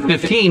 13 through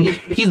 15,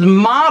 he's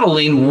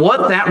modeling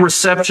what that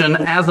reception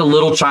as a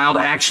little child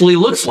actually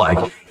looks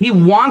like. He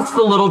wants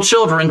the little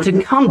children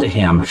to come to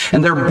him,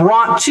 and they're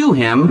brought to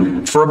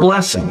him for a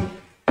blessing.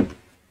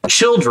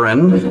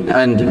 Children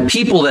and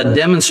people that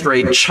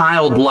demonstrate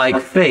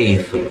childlike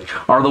faith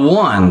are the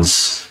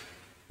ones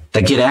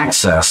that get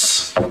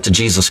access to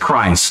Jesus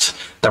Christ,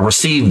 that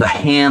receive the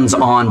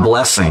hands-on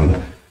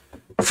blessing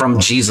from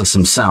Jesus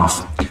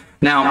himself.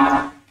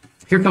 Now,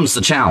 here comes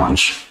the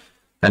challenge.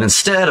 That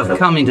instead of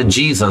coming to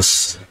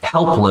Jesus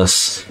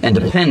helpless and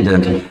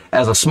dependent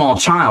as a small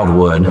child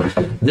would,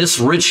 this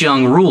rich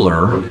young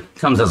ruler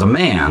comes as a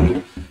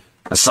man,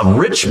 as a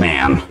rich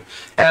man,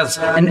 as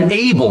an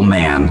able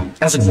man,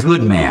 as a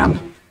good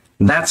man.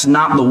 That's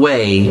not the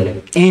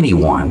way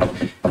anyone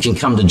can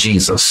come to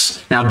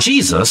Jesus. Now,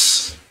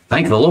 Jesus,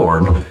 thank the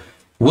Lord,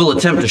 will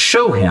attempt to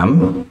show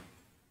him,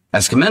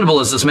 as commendable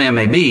as this man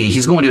may be,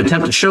 he's going to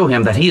attempt to show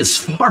him that he is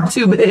far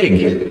too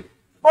big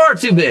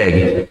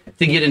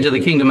to get into the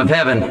kingdom of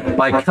heaven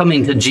by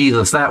coming to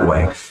Jesus that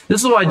way.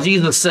 This is why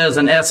Jesus says,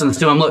 in essence,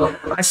 to him, look,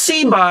 I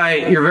see by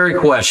your very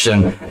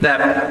question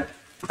that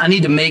I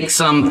need to make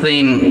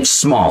something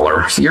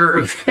smaller.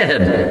 Your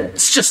head,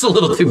 it's just a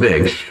little too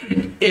big.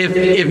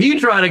 If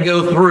you try to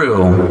go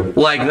through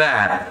like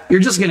that, you're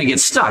just going to get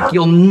stuck.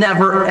 You'll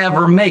never,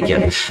 ever make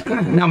it.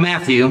 Now,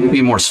 Matthew,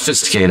 being more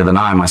sophisticated than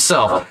I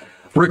myself,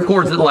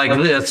 records it like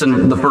this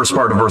in the first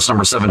part of verse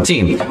number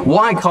 17.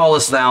 Why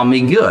callest thou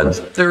me good?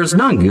 There is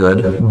none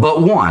good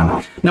but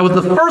one. Now, with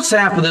the first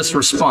half of this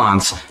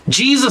response,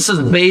 Jesus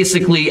is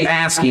basically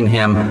asking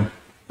him,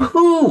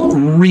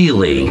 who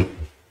really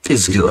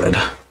is good?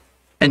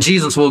 And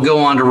Jesus will go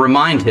on to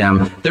remind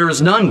him, there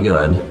is none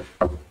good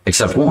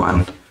except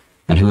one.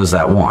 And who is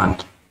that one?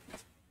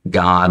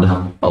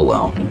 God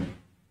alone.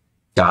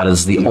 God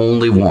is the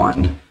only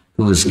one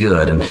who is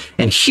good.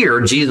 And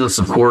here, Jesus,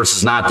 of course,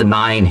 is not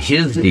denying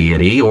his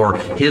deity or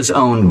his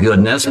own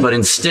goodness, but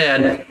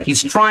instead,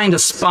 he's trying to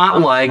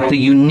spotlight the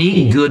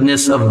unique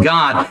goodness of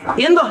God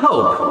in the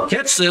hope,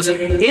 catch this,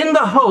 in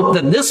the hope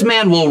that this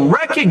man will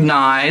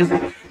recognize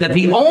that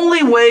the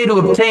only way to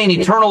obtain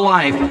eternal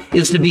life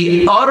is to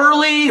be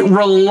utterly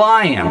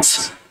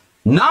reliant,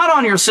 not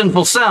on your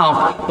sinful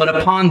self, but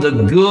upon the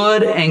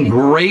good and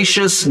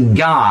gracious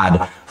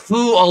God,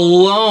 who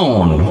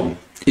alone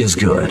is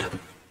good.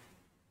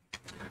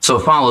 So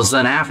it follows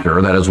then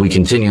after that, as we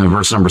continue in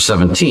verse number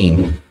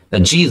 17, that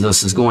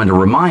Jesus is going to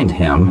remind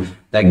him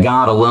that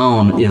God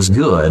alone is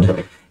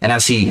good. And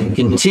as he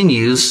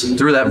continues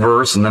through that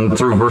verse and then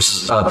through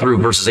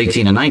verses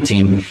 18 and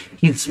 19,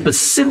 he's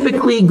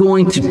specifically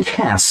going to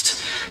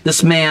test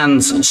this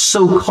man's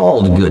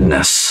so-called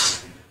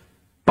goodness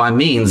by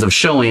means of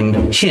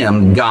showing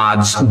him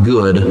God's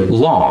good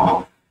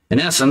law. In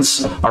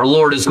essence, our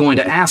Lord is going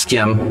to ask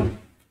him,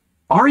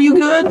 are you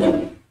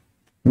good?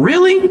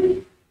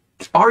 Really?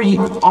 Are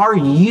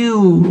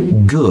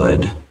you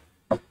good?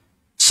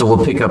 So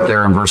we'll pick up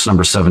there in verse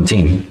number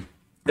 17.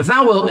 If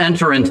thou wilt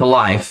enter into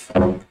life,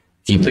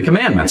 keep the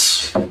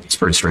commandments. It's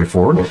pretty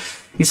straightforward.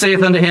 He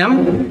saith unto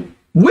him,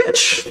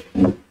 which?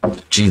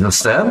 Jesus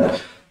said,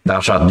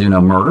 thou shalt do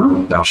no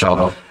murder, thou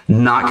shalt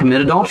not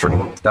commit adultery,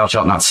 thou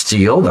shalt not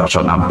steal, thou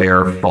shalt not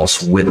bear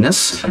false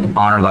witness,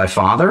 honor thy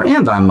father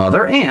and thy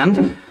mother,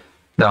 and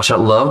thou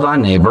shalt love thy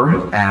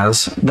neighbor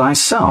as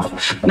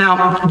thyself.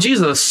 Now,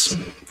 Jesus,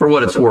 for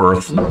what it's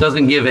worth,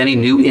 doesn't give any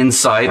new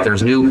insight.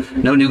 There's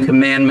no new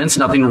commandments,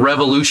 nothing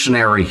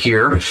revolutionary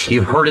here.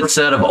 You've heard it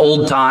said of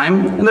old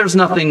time, and there's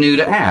nothing new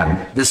to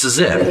add. This is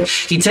it.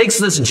 He takes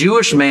this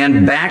Jewish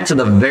man back to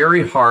the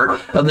very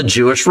heart of the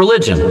Jewish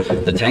religion.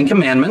 The Ten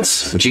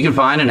Commandments, which you can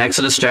find in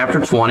Exodus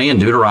chapter 20 and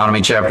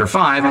Deuteronomy chapter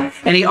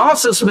 5. And he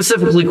also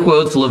specifically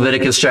quotes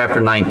Leviticus chapter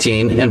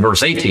 19 and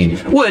verse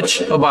 18,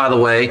 which, oh, by the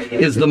way,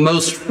 is the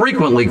most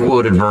frequently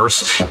quoted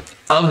verse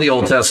of the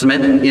Old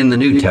Testament in the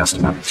New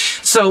Testament.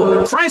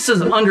 So Christ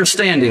is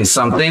understanding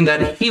something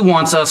that he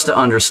wants us to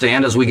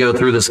understand as we go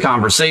through this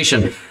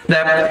conversation,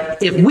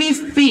 that if we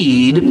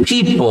feed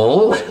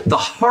people the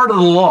heart of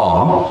the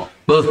law,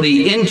 both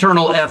the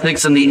internal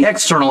ethics and the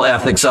external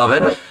ethics of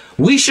it,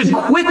 we should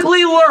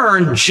quickly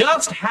learn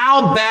just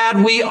how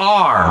bad we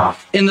are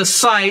in the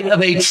sight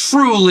of a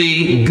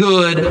truly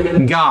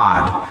good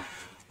God.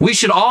 We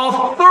should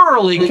all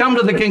thoroughly come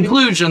to the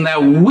conclusion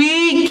that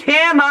we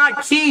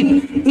cannot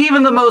keep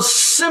even the most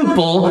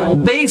simple,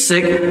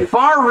 basic,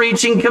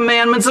 far-reaching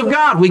commandments of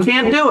God. We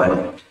can't do it.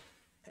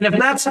 And if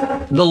that's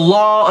the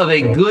law of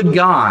a good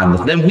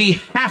God, then we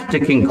have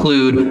to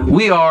conclude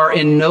we are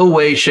in no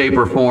way, shape,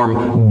 or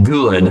form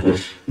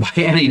good by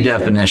any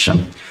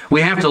definition.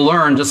 We have to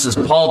learn, just as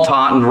Paul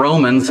taught in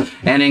Romans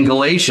and in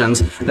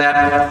Galatians,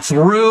 that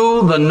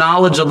through the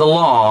knowledge of the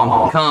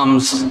law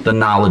comes the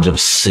knowledge of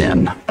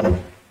sin.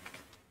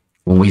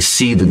 When we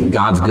see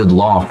God's good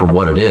law for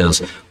what it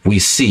is, we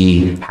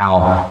see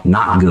how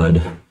not good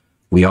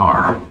we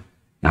are.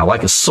 Now,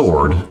 like a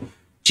sword,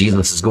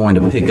 Jesus is going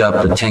to pick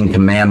up the Ten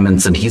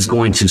Commandments and he's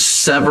going to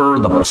sever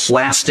the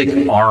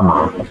plastic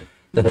armor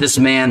that this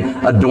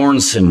man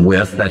adorns him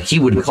with, that he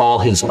would call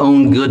his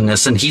own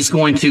goodness, and he's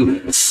going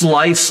to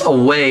slice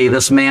away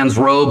this man's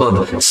robe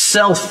of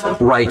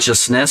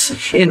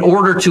self-righteousness in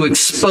order to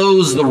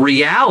expose the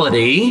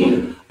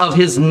reality of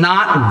his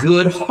not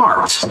good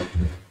heart.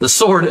 The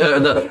sword,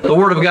 the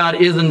Word of God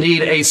is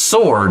indeed a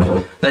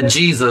sword that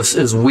Jesus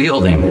is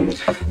wielding.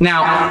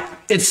 Now,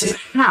 it's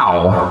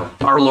how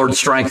our Lord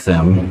strikes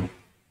him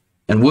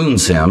and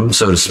wounds him,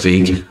 so to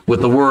speak,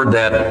 with the word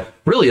that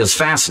really is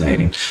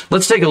fascinating.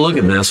 Let's take a look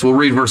at this. We'll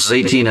read verses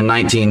 18 and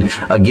 19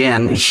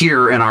 again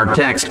here in our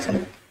text,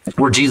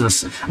 where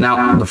Jesus,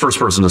 now the first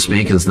person to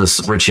speak is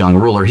this rich young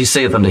ruler. He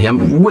saith unto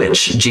him,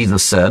 which,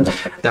 Jesus said,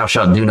 thou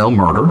shalt do no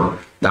murder,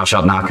 thou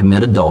shalt not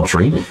commit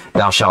adultery,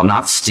 thou shalt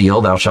not steal,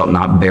 thou shalt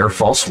not bear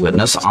false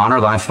witness, honor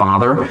thy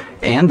father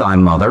and thy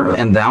mother,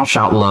 and thou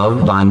shalt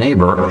love thy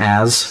neighbor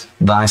as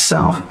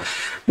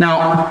thyself.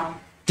 Now,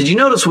 did you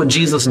notice what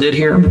Jesus did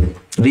here?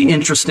 The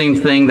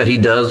interesting thing that he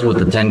does with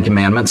the Ten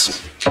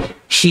Commandments?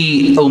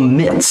 He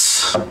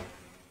omits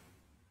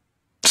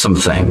some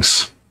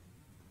things.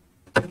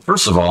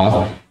 First of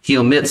all, he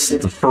omits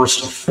the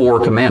first 4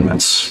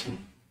 commandments.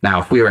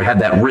 Now, if we had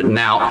that written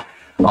out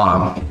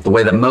the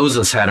way that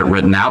Moses had it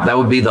written out, that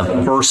would be the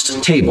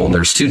first table.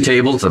 There's 2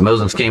 tables that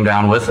Moses came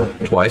down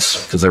with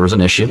twice because there was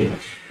an issue.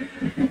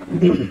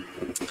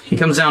 He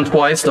comes down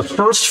twice. The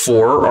first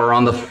 4 are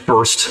on the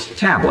first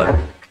tablet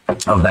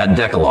of that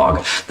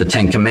Decalogue, the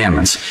 10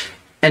 Commandments.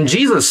 And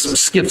Jesus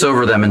skips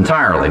over them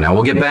entirely. Now,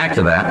 we'll get back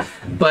to that.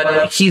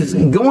 But he's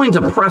going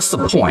to press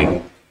the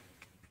point,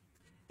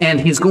 and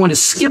he's going to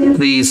skip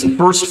these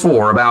first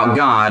 4 about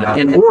God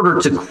in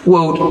order to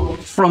quote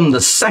from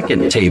the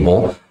second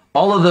table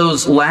all of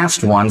those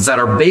last ones that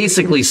are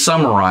basically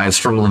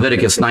summarized from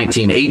Leviticus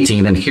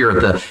 19:18, and here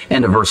at the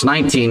end of verse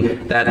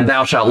 19, that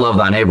thou shalt love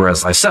thy neighbor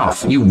as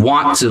thyself. You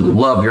want to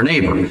love your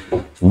neighbor.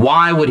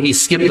 Why would he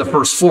skip the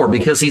first 4?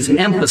 Because he's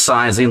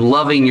emphasizing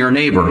loving your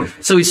neighbor.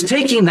 So he's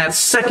taking that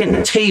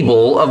second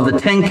table of the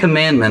 10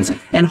 Commandments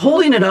and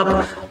holding it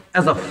up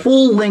as a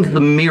full-length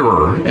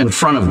mirror in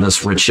front of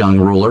this rich young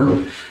ruler.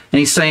 And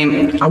he's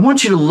saying, I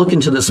want you to look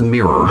into this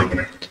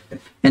mirror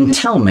and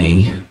tell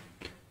me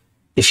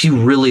if you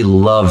really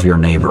love your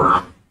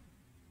neighbor.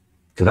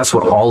 Because that's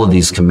what all of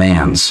these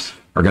commands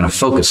are going to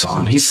focus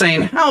on. He's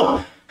saying,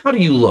 how do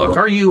you look?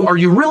 Are you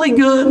really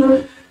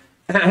good?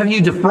 Have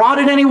you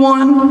defrauded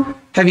anyone?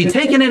 Have you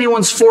taken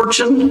anyone's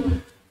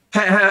fortune?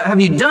 Have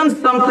you done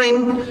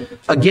something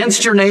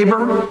against your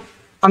neighbor?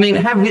 I mean,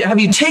 have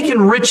you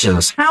taken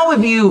riches? How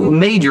have you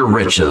made your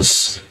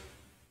riches?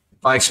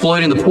 By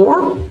exploiting the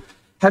poor?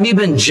 Have you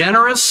been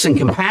generous and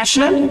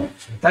compassionate?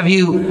 Have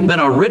you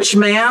been a rich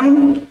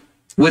man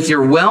with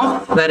your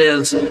wealth, that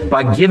is,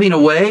 by giving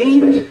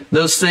away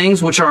those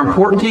things which are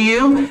important to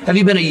you? Have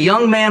you been a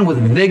young man with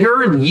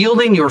vigor,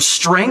 yielding your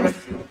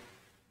strength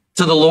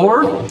to the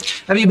Lord?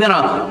 Have you been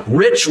a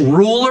rich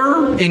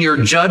ruler in your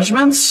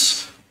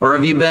judgments? Or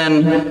have you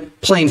been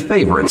playing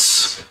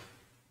favorites?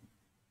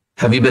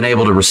 Have you been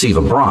able to receive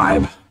a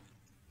bribe?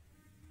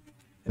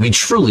 Have you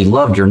truly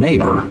loved your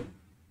neighbor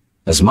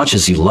as much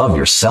as you love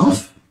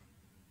yourself?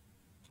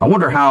 I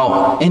wonder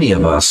how any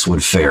of us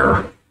would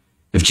fare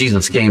if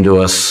Jesus came to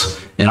us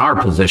in our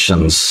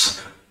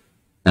positions,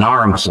 in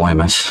our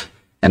employment,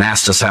 and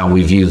asked us how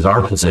we've used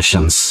our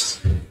positions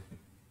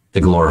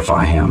to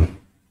glorify him.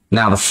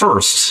 Now, the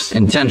first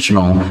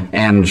intentional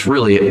and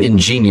really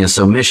ingenious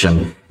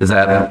omission is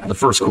that the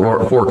first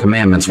 4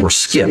 commandments were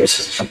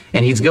skipped.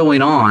 And he's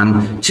going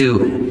on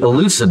to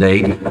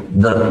elucidate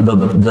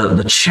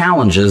the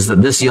challenges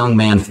that this young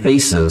man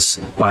faces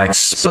by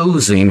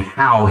exposing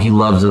how he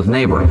loves his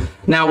neighbor.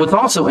 Now, what's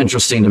also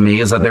interesting to me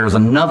is that there's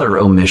another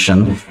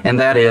omission, and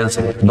that is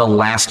the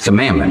last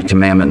commandment,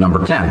 commandment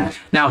number 10.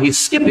 Now, he's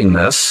skipping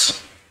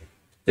this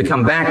to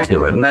come back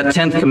to it. And that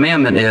 10th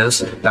commandment is,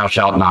 thou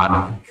shalt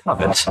not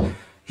covet.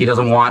 He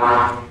doesn't want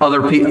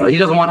other people, he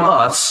doesn't want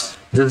us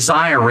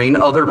desiring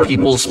other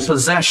people's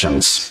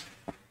possessions.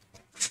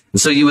 And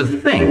so you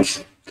would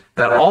think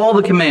that all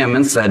the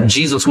commandments that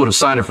Jesus would have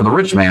cited for the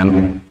rich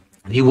man,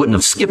 he wouldn't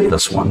have skipped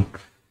this one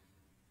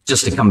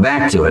just to come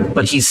back to it.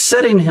 But he's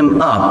setting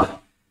him up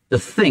to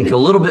think a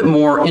little bit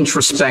more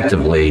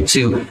introspectively,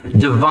 to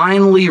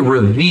divinely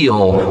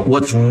reveal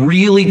what's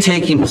really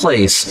taking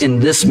place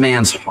in this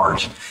man's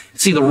heart.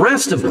 See, the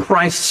rest of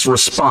Christ's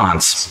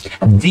response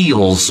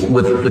deals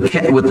with the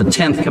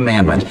 10th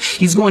commandment.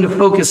 He's going to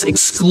focus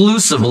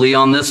exclusively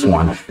on this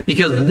one,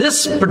 because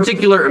this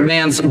particular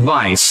man's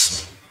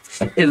vice,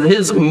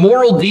 his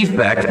moral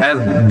defect,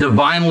 as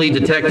divinely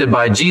detected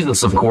by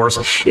Jesus, of course,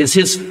 is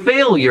his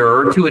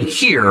failure to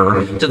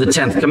adhere to the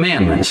 10th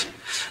commandment.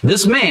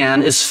 This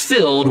man is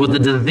filled with the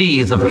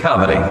disease of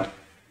coveting.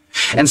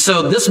 And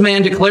so this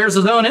man declares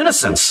his own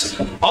innocence.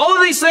 All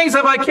of these things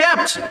have I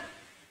kept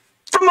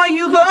from my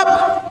youth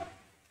up.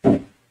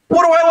 What do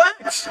I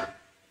lack?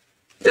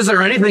 Is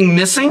there anything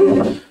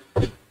missing?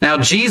 Now,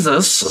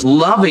 Jesus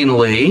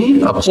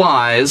lovingly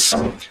applies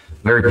a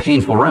very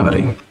painful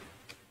remedy.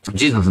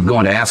 Jesus is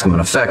going to ask him in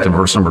effect in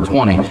verse number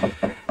 20,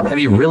 have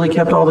you really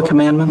kept all the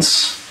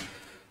commandments?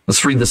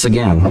 Let's read this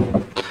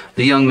again.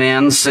 The young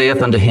man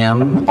saith unto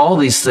him, All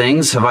these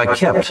things have I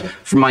kept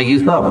from my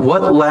youth up.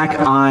 What lack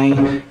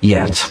I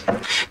yet?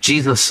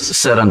 Jesus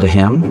said unto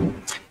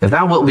him, If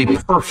thou wilt be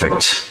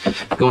perfect,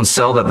 go and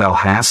sell that thou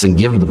hast, and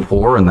give to the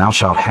poor, and thou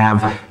shalt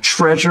have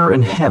treasure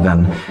in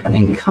heaven,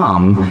 and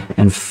come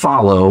and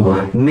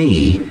follow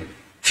me.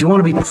 If you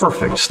want to be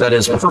perfect, that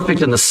is,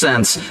 perfect in the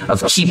sense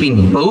of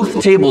keeping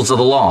both tables of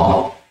the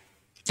law,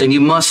 then you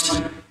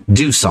must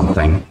do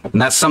something.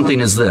 And that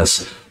something is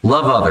this: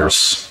 love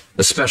others,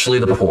 especially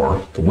the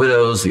poor, the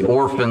widows, the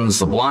orphans,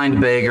 the blind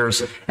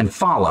beggars, and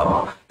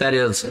follow. That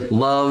is,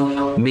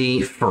 love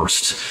me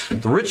first.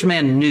 The rich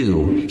man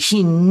knew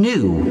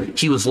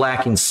he was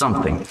lacking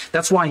something.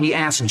 That's why he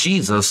asked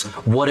Jesus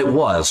what it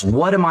was.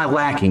 What am I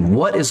lacking?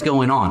 What is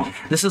going on?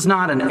 This is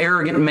not an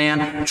arrogant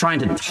man trying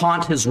to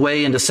taunt his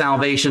way into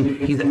salvation.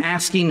 He's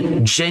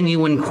asking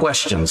genuine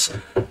questions.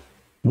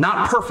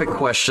 Not perfect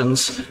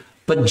questions,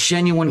 but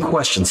genuine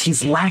questions.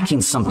 He's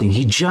lacking something.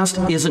 He just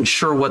isn't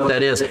sure what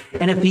that is.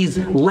 And if he's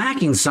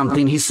lacking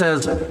something, he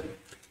says,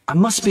 I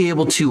must be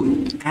able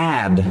to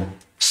add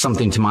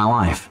something to my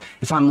life.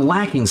 If I'm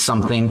lacking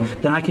something,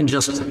 then I can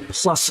just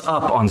plus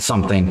up on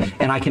something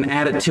and I can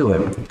add it to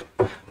it.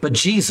 But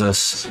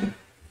Jesus,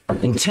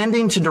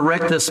 intending to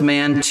direct this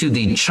man to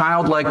the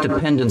childlike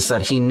dependence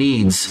that he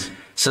needs,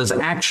 says,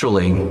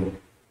 actually,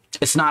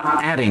 it's not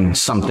adding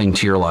something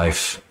to your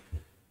life.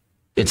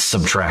 It's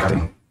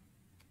subtracting.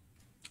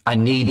 I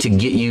need to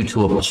get you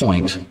to a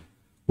point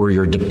where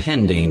you're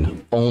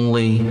depending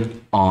only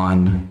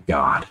on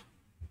God.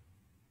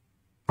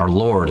 Our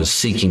Lord is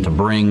seeking to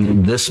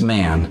bring this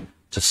man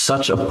to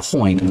such a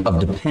point of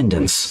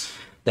dependence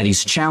that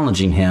he's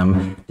challenging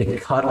him to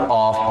cut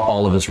off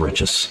all of his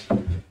riches.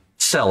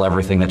 Sell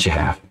everything that you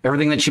have.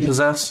 Everything that you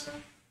possess,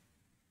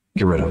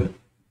 get rid of it.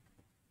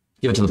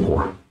 Give it to the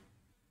poor.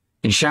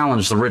 He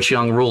challenged the rich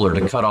young ruler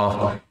to cut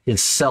off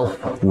his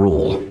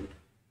self-rule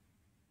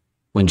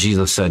when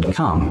Jesus said,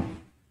 come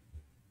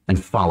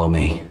and follow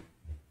me.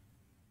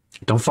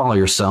 Don't follow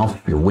yourself,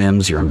 your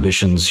whims, your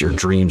ambitions, your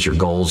dreams, your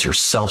goals, your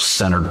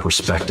self-centered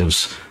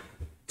perspectives.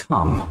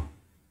 Come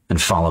and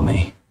follow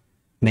me.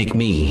 Make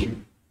me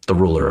the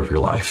ruler of your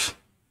life.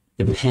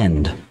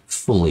 Depend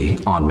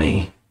fully on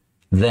me.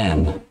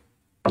 Then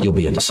you'll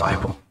be a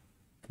disciple.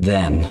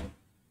 Then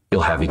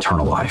you'll have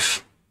eternal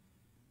life.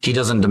 He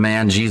doesn't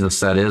demand, Jesus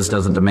that is,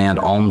 doesn't demand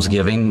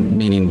almsgiving,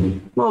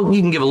 meaning, well,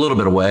 you can give a little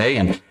bit away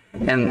and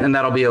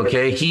that'll be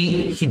okay.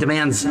 He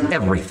demands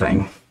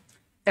everything.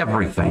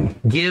 Everything.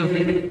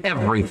 Give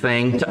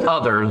everything to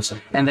others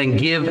and then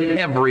give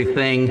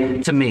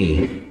everything to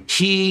me.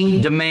 He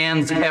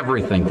demands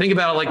everything. Think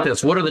about it like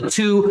this. What are the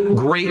two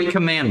great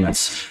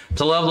commandments?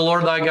 To love the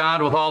Lord thy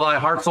God with all thy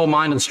heart, soul,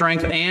 mind, and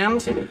strength,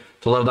 and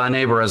to love thy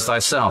neighbor as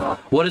thyself.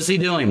 What is he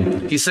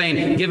doing? He's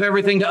saying, give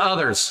everything to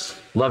others.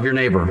 Love your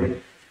neighbor.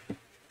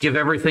 Give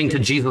everything to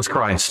Jesus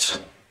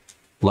Christ.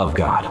 Love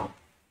God.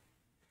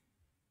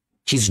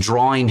 He's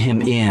drawing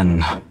him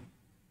in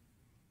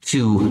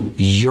to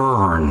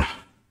yearn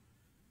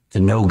to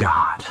know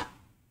God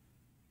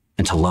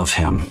and to love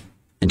him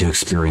and to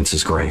experience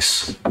his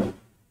grace.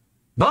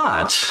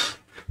 But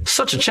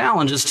such a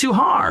challenge is too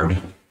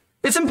hard.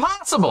 It's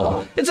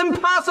impossible. It's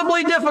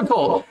impossibly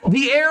difficult.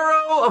 The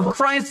arrow of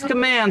Christ's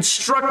command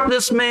struck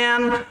this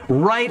man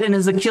right in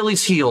his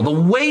Achilles heel. The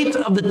weight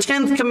of the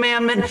 10th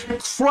commandment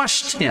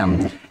crushed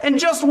him. And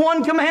just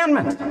one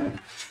commandment.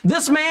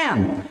 This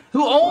man,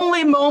 who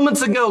only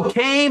moments ago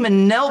came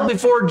and knelt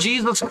before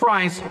Jesus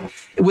Christ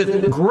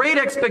with great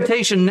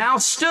expectation, now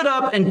stood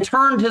up and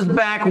turned his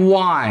back.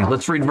 Why?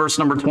 Let's read verse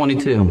number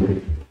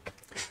 22.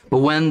 But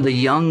when the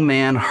young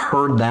man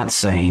heard that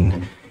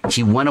saying,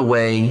 he went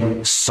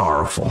away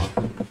sorrowful,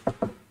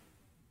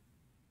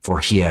 for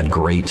he had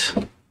great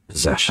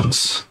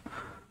possessions.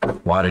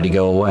 Why did he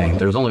go away?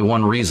 There's only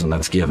one reason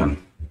that's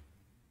given.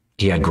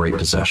 He had great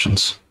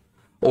possessions.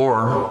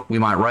 Or we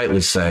might rightly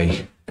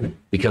say,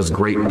 because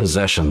great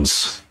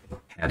possessions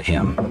had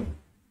him.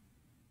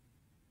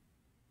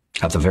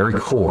 At the very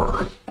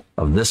core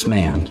of this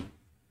man,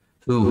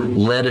 who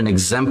led an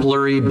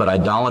exemplary but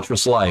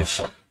idolatrous life,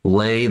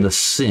 lay the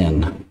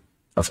sin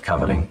of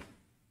coveting.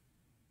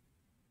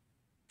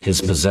 His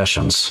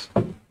possessions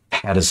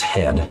had his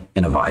head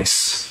in a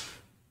vice,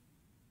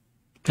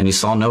 and he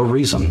saw no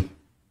reason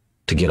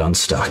to get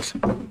unstuck.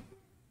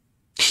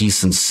 He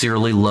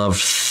sincerely loved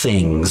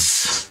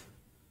things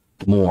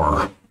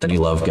more than he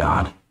loved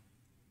God,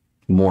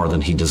 more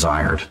than he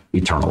desired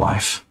eternal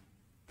life.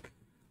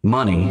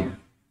 Money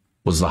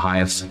was the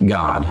highest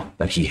god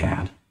that he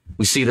had.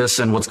 We see this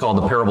in what's called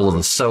the parable of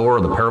the sower,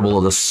 the parable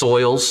of the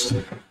soils.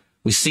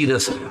 We see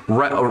this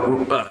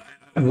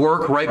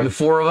work right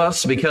before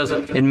us, because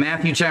in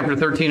Matthew chapter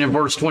 13 and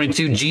verse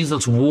 22,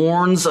 Jesus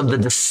warns of the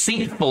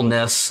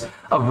deceitfulness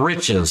of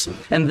riches.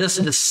 And this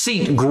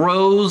deceit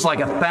grows like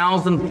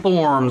 1,000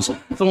 thorns,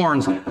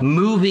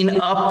 moving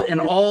up and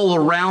all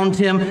around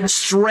him,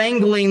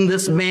 strangling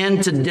this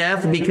man to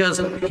death, because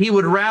he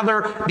would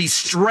rather be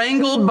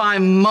strangled by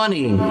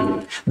money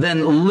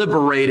than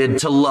liberated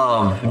to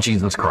love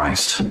Jesus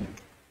Christ.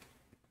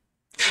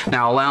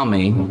 Now, allow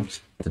me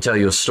to tell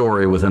you a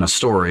story within a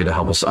story to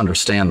help us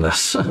understand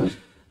this,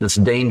 this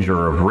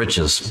danger of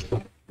riches.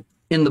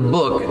 In the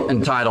book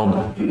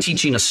entitled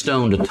Teaching a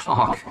Stone to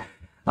Talk,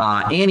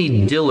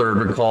 Annie Dillard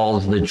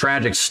recalls the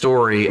tragic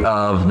story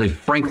of the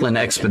Franklin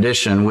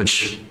expedition,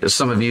 which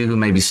some of you who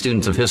may be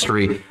students of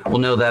history will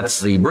know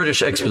that's the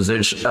British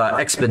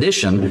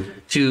expedition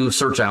to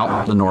search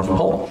out the North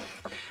Pole.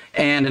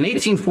 And in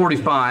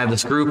 1845,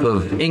 this group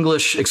of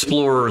English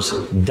explorers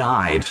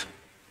died.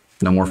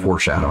 No more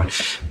foreshadowing.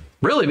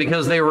 Really,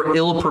 because they were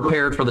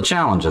ill-prepared for the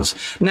challenges.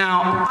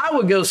 Now, I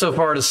would go so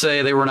far to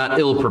say they were not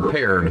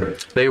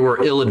ill-prepared. They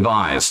were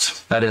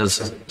ill-advised. That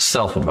is,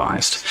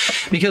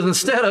 self-advised. Because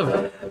instead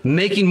of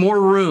making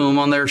more room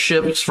on their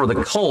ships for the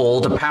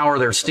coal to power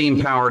their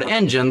steam-powered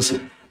engines,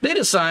 they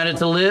decided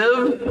to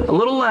live a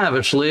little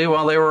lavishly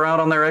while they were out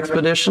on their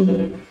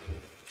expedition.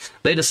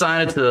 They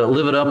decided to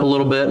live it up a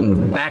little bit,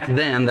 and back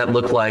then that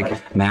looked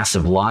like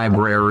massive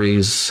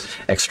libraries,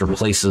 extra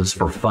places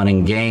for fun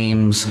and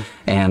games,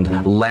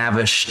 and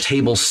lavish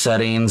table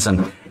settings,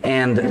 and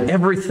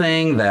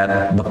everything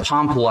that the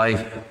pomp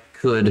life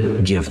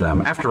could give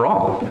them. After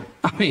all,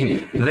 I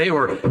mean, they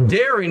were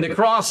daring to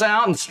cross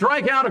out and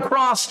strike out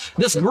across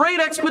this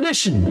great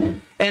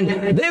expedition,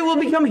 and they will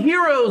become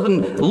heroes,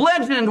 and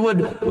legend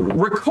would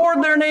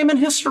record their name in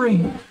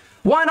history.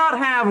 Why not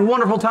have a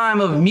wonderful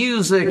time of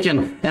music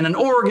and an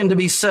organ to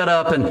be set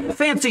up and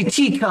fancy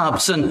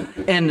teacups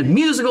and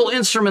musical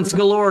instruments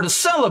galore to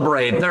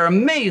celebrate their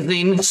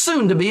amazing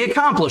soon-to-be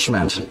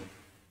accomplishment?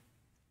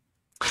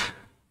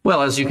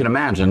 Well, as you can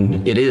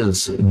imagine, it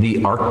is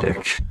the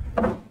Arctic.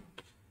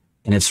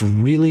 And it's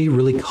really,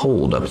 really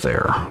cold up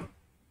there.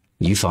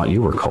 You thought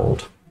you were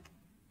cold.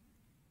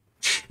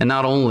 And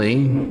not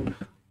only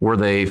were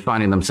they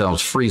finding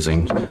themselves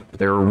freezing, but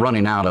they were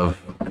running out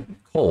of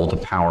coal to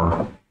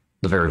power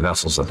the very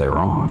vessels that they were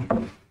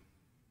on.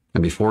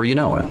 And before you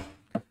know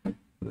it,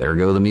 there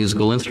go the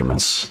musical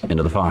instruments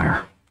into the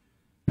fire.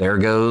 There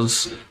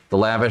goes the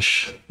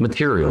lavish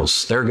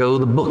materials. There go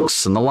the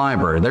books and the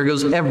library. There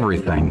goes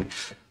everything.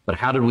 But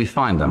how did we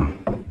find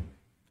them?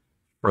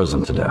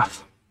 Frozen to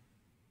death.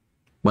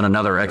 When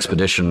another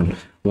expedition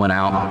went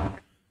out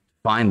to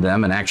find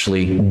them and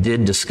actually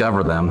did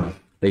discover them,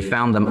 they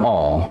found them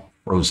all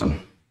frozen.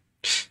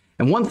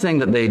 And one thing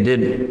that they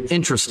did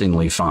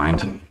interestingly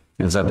find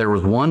is that there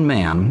was one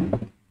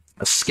man,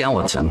 a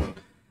skeleton,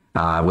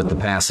 with the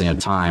passing of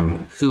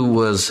time, who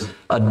was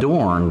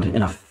adorned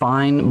in a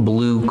fine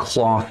blue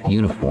cloth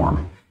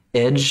uniform,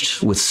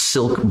 edged with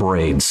silk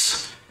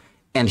braids,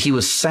 and he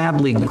was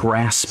sadly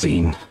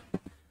grasping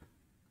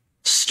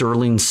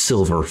sterling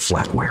silver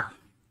flatware.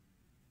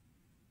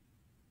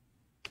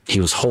 He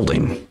was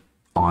holding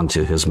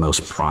onto his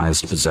most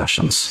prized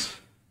possessions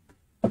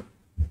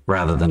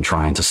rather than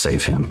trying to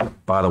save him.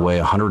 By the way,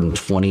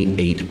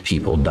 128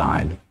 people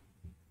died.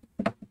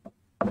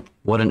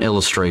 What an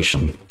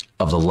illustration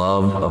of the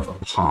love of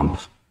pomp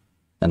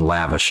and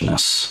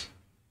lavishness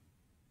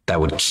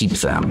that would keep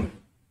them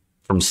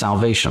from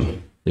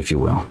salvation, if you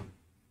will.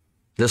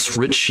 This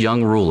rich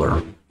young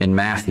ruler in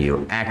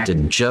Matthew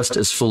acted just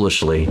as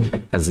foolishly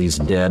as these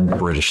dead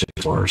British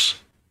explorers.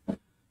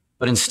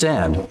 But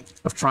instead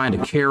of trying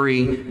to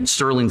carry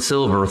sterling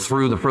silver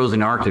through the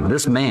frozen Arctic,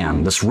 this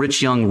man, this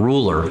rich young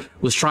ruler,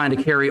 was trying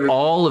to carry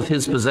all of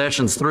his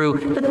possessions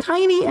through the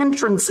tiny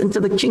entrance into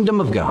the kingdom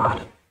of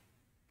God.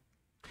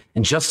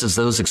 And just as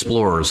those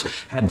explorers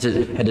had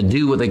to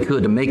do what they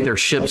could to make their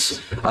ships,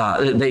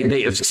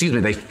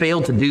 they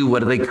failed to do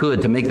what they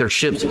could to make their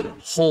ships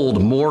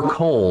hold more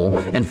coal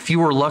and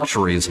fewer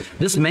luxuries.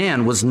 This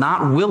man was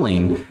not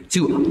willing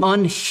to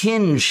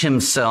unhinge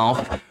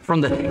himself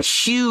from the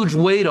huge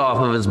weight off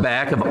of his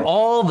back of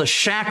all the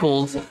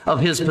shackles of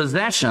his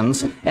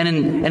possessions, and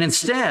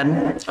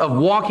instead of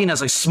walking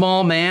as a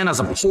small man, as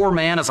a poor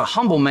man, as a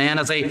humble man,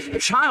 as a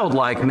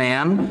childlike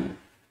man,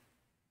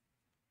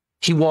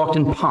 he walked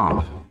in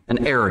pomp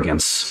and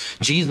arrogance.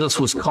 Jesus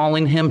was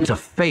calling him to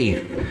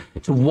faith,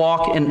 to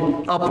walk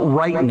in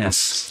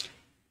uprightness,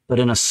 but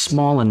in a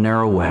small and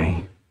narrow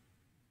way.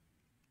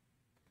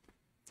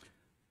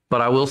 But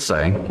I will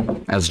say,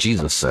 as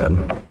Jesus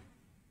said,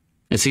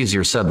 it's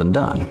easier said than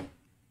done.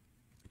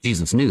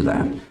 Jesus knew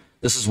that.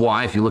 This is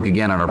why, if you look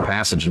again at our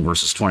passage in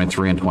verses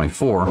 23 and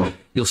 24,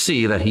 you'll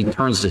see that he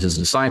turns to his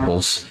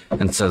disciples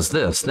and says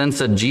this, "Then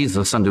said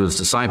Jesus unto his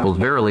disciples,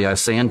 Verily I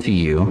say unto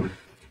you,"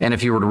 and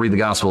if you were to read the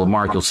Gospel of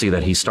Mark, you'll see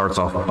that he starts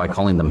off by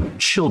calling them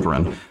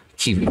children,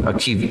 a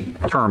key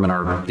term in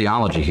our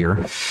theology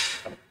here.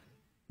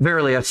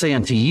 "Verily I say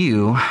unto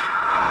you,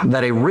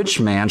 that a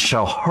rich man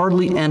shall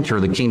hardly enter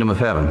the kingdom of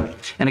heaven.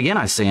 And again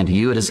I say unto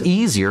you, it is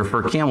easier for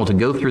a camel to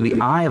go through the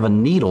eye of a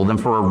needle than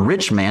for a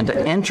rich man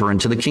to enter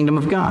into the kingdom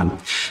of God."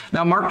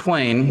 Now, Mark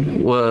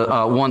Twain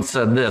once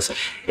said this,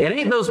 "It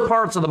ain't those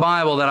parts of the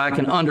Bible that I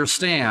can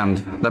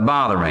understand that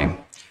bother me,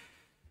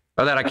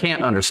 or that I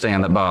can't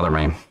understand that bother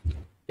me.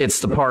 It's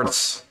the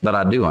parts that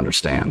I do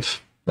understand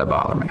that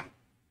bother me."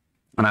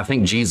 And I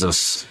think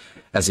Jesus,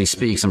 as he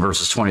speaks in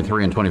verses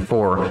 23 and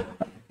 24,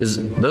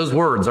 those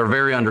words are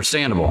very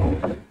understandable.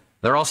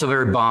 They're also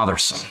very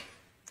bothersome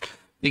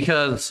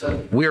because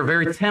we are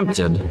very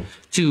tempted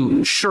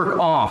to shirk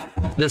off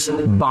this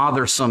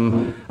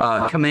bothersome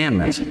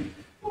commandment.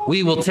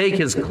 We will take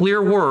his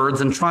clear words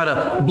and try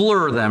to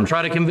blur them,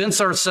 try to convince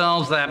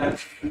ourselves that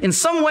in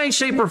some way,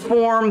 shape, or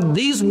form,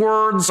 these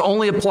words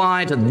only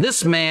apply to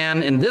this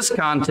man in this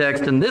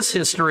context, in this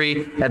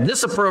history, at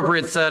this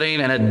appropriate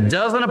setting, and it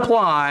doesn't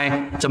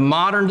apply to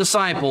modern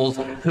disciples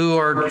who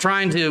are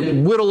trying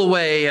to whittle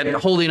away at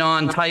holding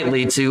on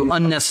tightly to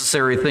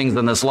unnecessary things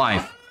in this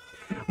life.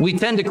 We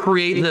tend to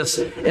create this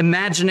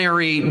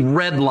imaginary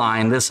red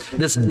line, this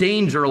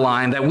danger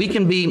line that we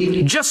can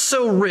be just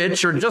so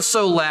rich or just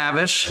so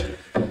lavish.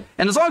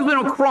 And as long as we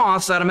don't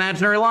cross that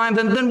imaginary line,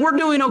 then we're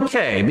doing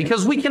okay.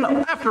 Because we can,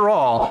 after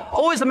all,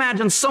 always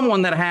imagine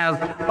someone that has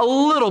a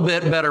little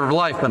bit better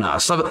life than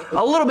us, a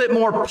little bit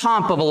more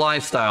pomp of a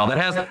lifestyle, that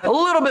has a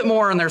little bit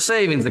more in their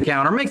savings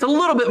account, or makes a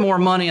little bit more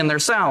money in their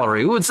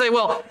salary. We would say,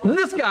 well,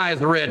 this guy's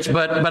rich,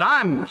 but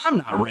I'm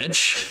not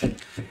rich.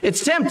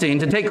 It's tempting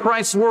to take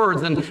Christ's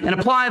words and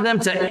apply them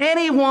to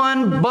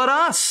anyone but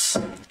us.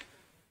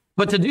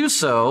 But to do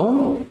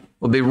so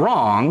would be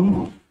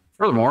wrong.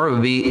 Furthermore, it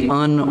would be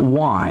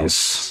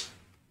unwise.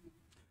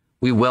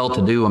 We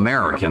well-to-do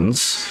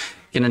Americans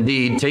can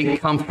indeed take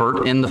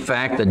comfort in the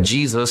fact that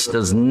Jesus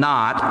does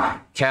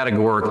not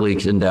categorically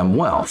condemn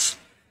wealth.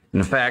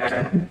 In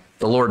fact,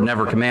 the Lord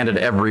never commanded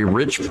every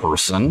rich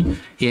person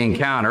he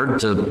encountered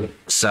to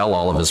sell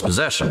all of his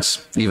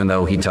possessions, even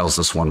though he tells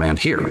this one man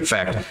here. In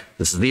fact,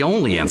 this is the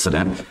only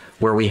incident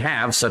where we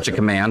have such a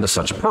command to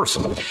such a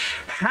person.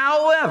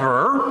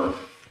 However,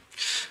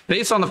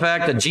 based on the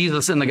fact that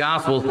Jesus in the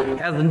Gospels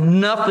has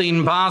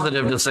nothing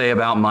positive to say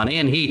about money,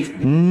 and he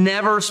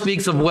never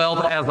speaks of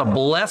wealth as a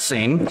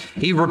blessing,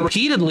 he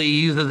repeatedly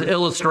uses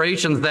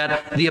illustrations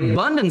that the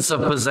abundance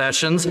of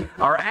possessions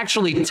are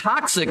actually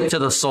toxic to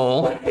the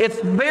soul. It's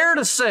fair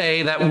to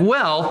say that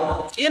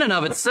wealth, in and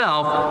of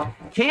itself,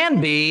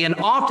 can be and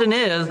often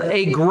is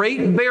a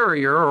great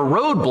barrier or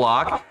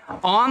roadblock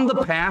on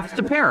the path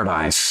to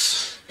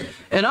paradise.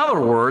 In other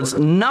words,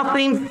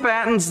 nothing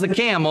fattens the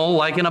camel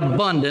like an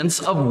abundance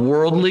of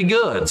worldly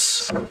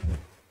goods.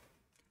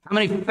 How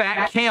many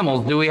fat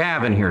camels do we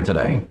have in here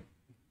today?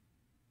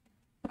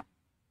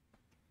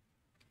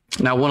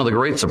 Now, one of the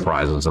great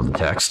surprises of the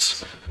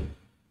text,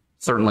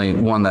 certainly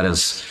one that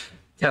has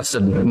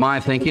tested my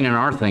thinking and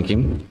our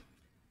thinking,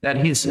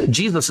 that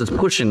Jesus is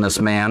pushing this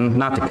man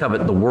not to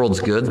covet the world's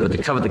goods, but to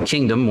covet the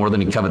kingdom more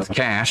than he covets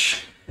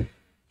cash.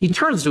 He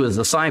turns to his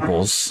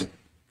disciples, and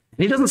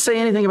he doesn't say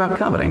anything about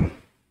coveting.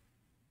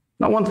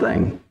 Not one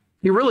thing.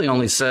 He really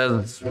only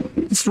says,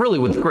 it's really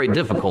with great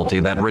difficulty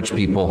that rich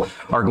people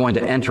are going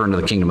to enter into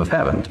the kingdom of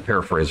heaven, to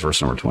paraphrase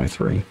verse number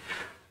 23.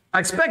 I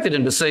expected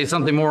him to say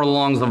something more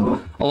along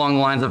the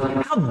lines of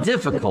how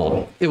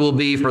difficult it will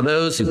be for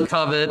those who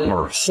covet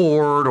or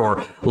hoard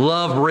or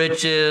love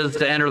riches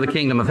to enter the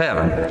kingdom of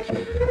heaven.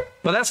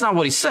 But that's not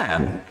what he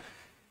said.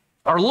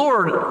 Our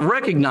Lord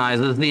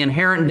recognizes the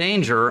inherent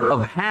danger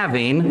of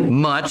having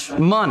much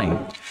money.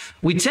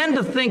 We tend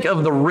to think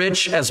of the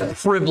rich as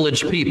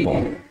privileged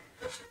people,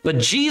 but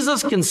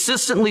Jesus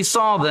consistently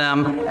saw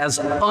them as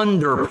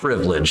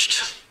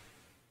underprivileged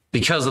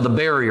because of the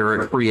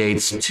barrier it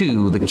creates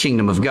to the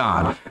kingdom of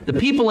God. The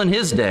people in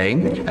his day,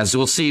 as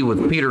we'll see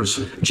with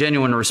Peter's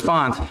genuine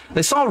response,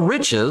 they saw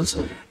riches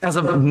as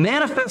a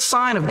manifest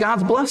sign of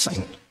God's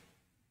blessing.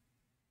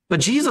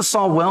 But Jesus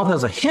saw wealth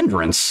as a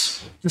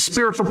hindrance to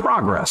spiritual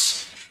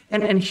progress.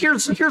 And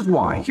here's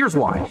why. Here's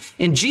why.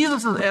 In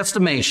Jesus'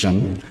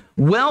 estimation,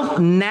 wealth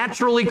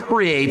naturally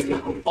creates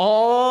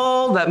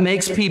all that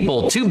makes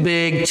people too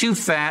big, too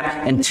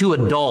fat, and too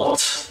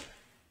adult.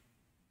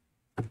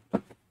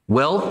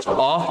 Wealth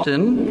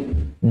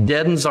often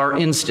deadens our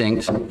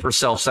instinct for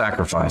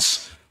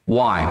self-sacrifice.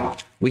 Why?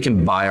 We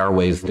can buy our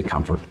ways to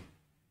comfort.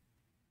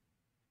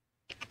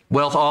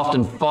 Wealth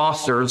often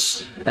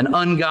fosters an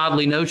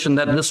ungodly notion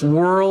that this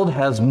world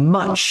has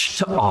much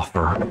to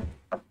offer.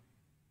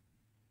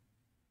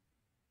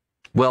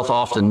 Wealth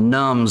often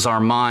numbs our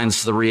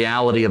minds to the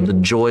reality of the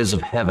joys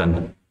of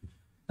heaven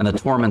and the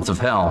torments of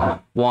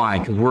hell. Why?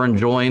 Because we're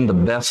enjoying the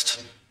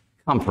best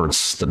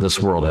comforts that this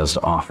world has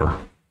to offer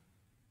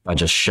by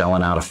just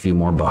shelling out a few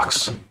more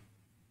bucks.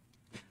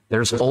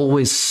 There's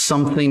always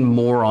something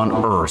more on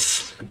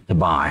earth to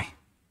buy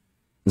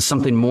and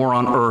something more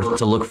on earth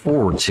to look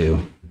forward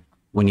to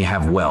when you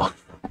have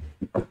wealth.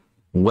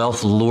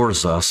 Wealth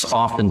lures us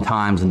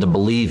oftentimes into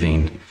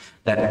believing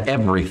that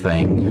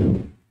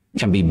everything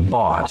can be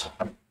bought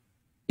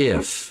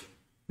if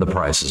the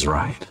price is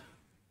right.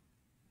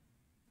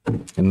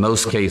 In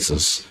most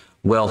cases,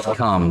 wealth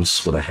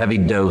comes with a heavy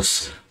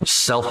dose of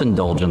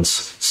self-indulgence,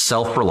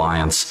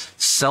 self-reliance,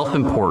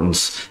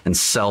 self-importance, and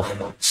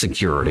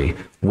self-security.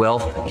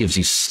 Wealth gives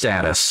you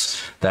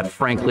status that,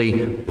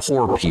 frankly,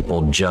 poor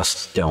people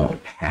just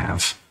don't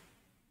have.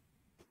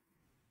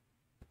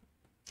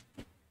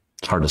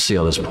 It's hard to see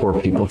all those poor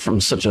people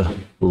from such a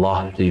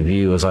lofty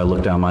view as I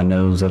look down my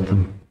nose at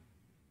them.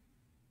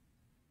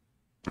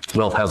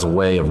 Wealth has a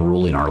way of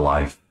ruling our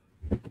life,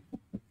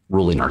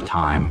 ruling our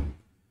time,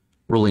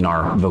 ruling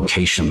our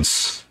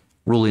vocations,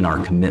 ruling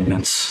our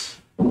commitments,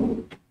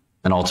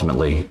 and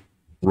ultimately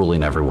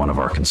ruling every one of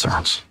our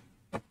concerns.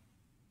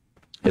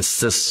 It's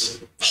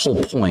this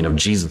whole point of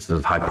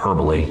Jesus'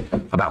 hyperbole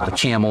about the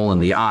camel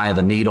and the eye,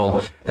 the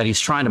needle, that he's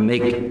trying to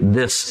make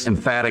this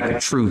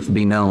emphatic truth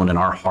be known in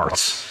our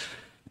hearts,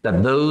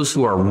 that those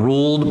who are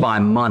ruled by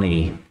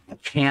money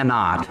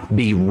cannot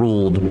be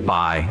ruled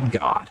by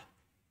God.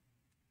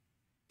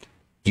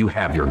 You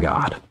have your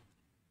God.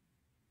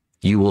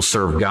 You will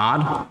serve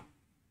God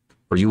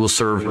or you will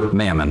serve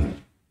mammon,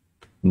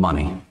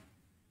 money.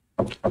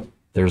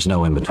 There's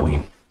no in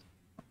between.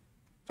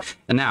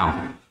 And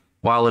now,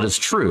 while it is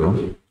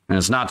true, and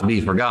it's not to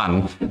be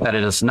forgotten, that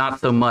it is not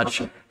so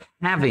much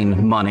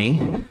having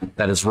money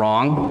that is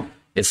wrong,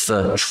 it's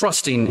the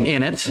trusting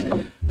in it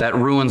that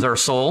ruins our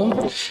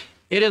soul.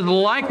 It is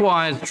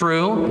likewise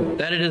true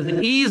that it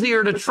is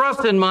easier to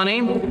trust in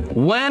money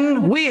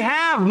when we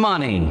have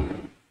money.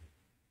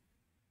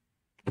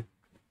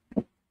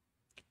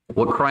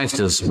 What Christ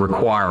is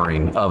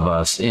requiring of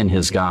us in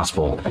his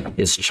gospel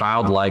is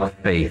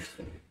childlike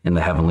faith in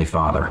the Heavenly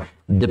Father,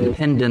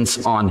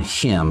 dependence on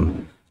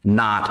him,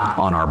 not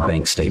on our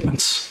bank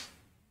statements.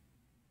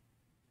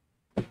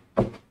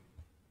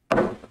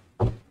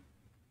 The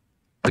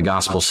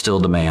gospel still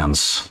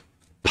demands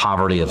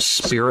poverty of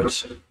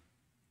spirit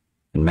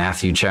in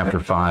Matthew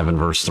chapter 5 and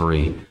verse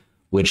 3,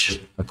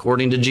 which,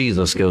 according to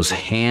Jesus, goes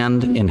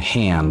hand in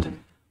hand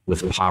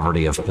with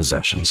poverty of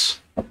possessions.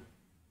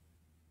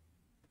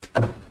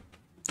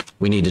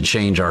 We need to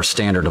change our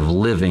standard of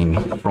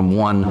living from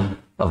one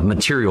of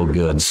material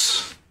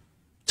goods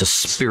to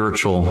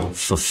spiritual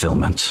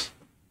fulfillment.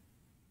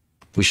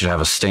 We should have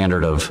a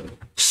standard of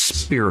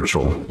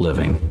spiritual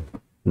living,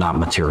 not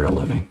material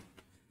living.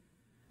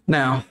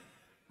 Now,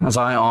 as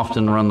I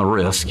often run the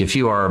risk, if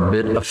you are a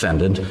bit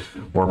offended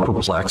or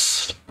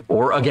perplexed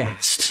or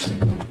aghast,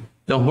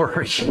 don't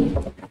worry,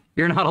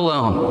 you're not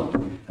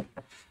alone.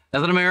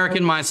 As an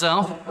American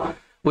myself,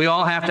 we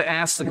all have to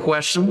ask the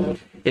question,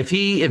 if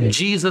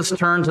Jesus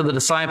turned to the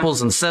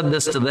disciples and said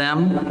this to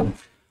them,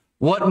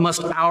 what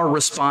must our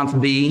response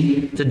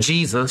be to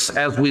Jesus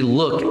as we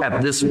look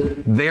at this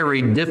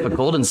very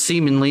difficult and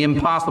seemingly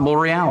impossible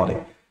reality?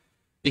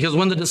 Because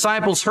when the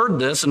disciples heard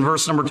this in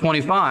verse number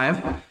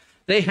 25,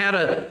 they had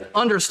an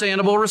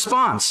understandable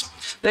response.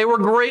 They were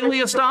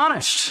greatly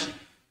astonished,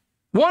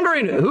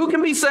 wondering who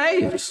can be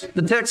saved.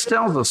 The text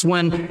tells us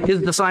when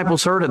his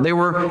disciples heard it, they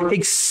were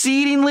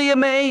exceedingly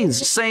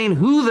amazed, saying,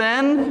 who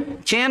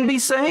then can be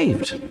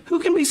saved? Who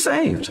can be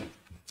saved?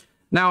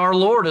 Now our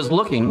Lord is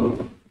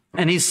looking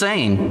and he's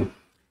saying,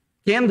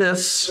 can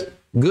this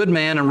good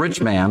man and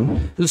rich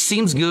man who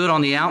seems good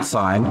on the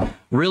outside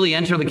really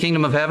enter the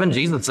kingdom of heaven?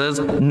 Jesus says,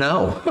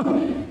 no,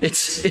 it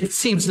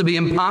seems to be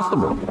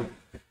impossible.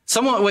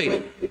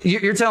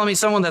 You're telling me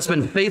someone that's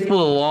been faithful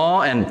to the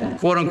law and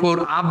quote unquote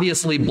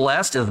obviously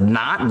blessed is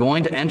not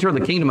going to enter the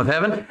kingdom of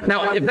heaven?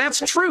 Now, if that's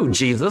true,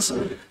 Jesus,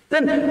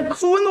 then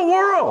who in the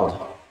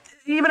world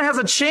even has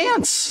a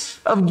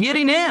chance of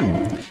getting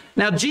in?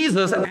 Now,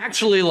 Jesus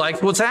actually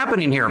likes what's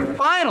happening here.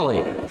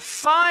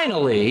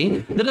 Finally,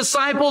 the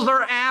disciples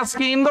are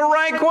asking the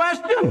right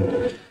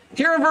question.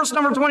 Here in verse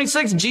number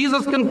 26,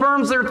 Jesus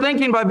confirms their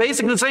thinking by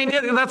basically saying,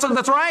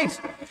 that's right.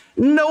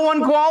 No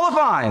one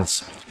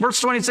qualifies.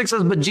 Verse 26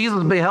 says, but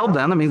Jesus beheld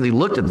them, that means he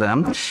looked at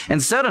them,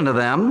 and said unto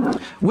them,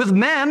 with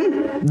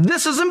men,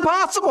 this is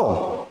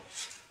impossible.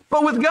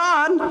 But with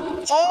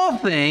God, all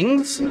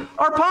things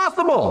are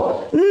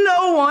possible.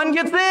 No one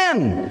gets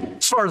in.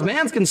 As far as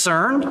man's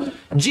concerned,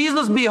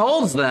 Jesus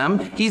beholds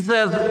them. He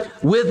says,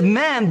 with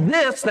men,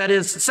 that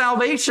is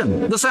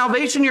salvation. The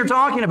salvation you're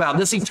talking about,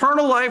 this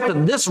eternal life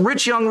that this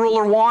rich young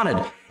ruler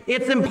wanted,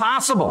 it's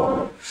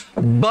impossible.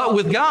 But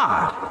with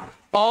God,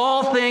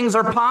 all things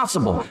are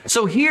possible.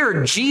 So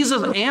here,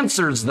 Jesus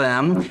answers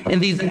them in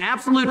these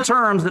absolute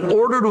terms in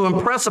order to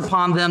impress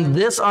upon them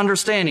this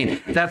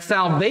understanding that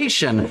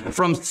salvation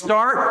from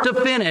start to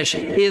finish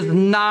is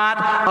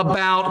not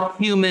about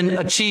human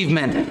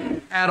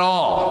achievement at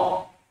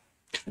all.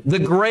 The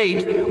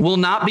great will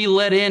not be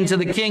let into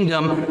the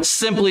kingdom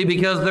simply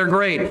because they're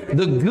great.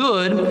 The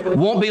good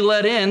won't be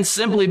let in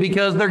simply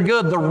because they're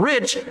good. The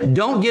rich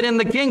don't get in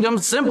the kingdom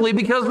simply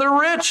because they're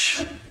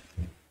rich.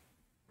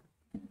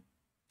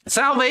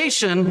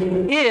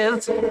 Salvation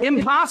is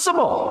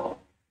impossible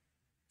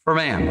for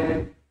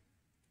man,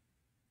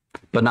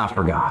 but not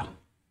for God.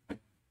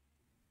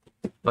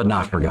 But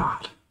not for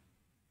God.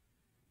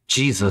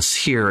 Jesus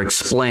here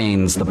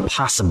explains the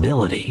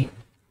possibility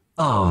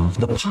of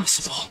the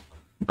possible,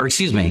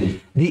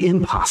 the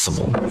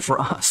impossible for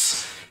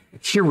us.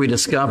 Here we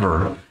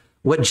discover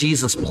what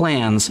Jesus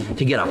plans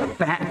to get a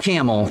fat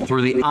camel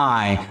through the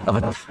eye of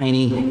a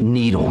tiny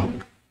needle.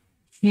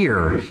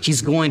 Here,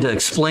 he's going to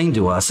explain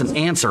to us and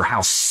answer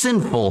how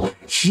sinful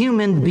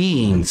human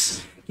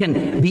beings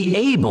can be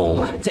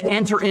able to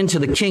enter into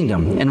the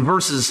kingdom. In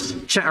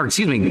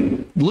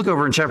look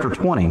over in chapter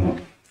 20.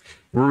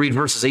 We'll read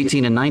verses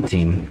 18 and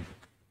 19.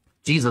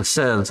 Jesus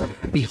says,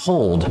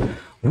 behold,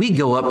 we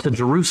go up to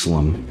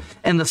Jerusalem,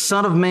 and the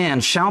Son of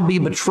Man shall be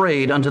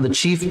betrayed unto the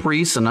chief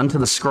priests and unto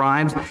the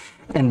scribes,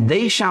 and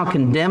they shall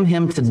condemn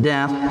him to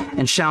death,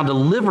 and shall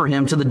deliver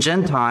him to the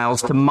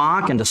Gentiles to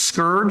mock and to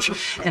scourge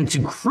and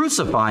to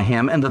crucify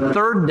him, and the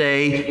third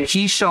day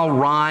he shall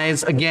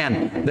rise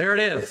again. There it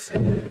is.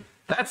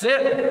 That's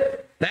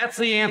it. That's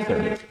the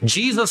answer.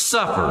 Jesus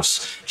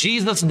suffers.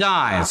 Jesus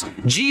dies.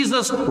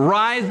 Jesus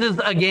rises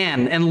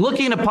again. And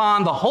looking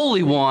upon the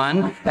Holy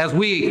One, as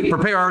we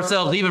prepare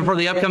ourselves even for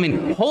the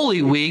upcoming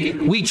Holy Week,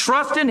 we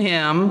trust in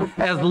him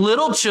as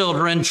little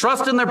children,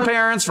 trust in their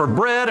parents for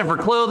bread and for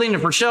clothing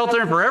and for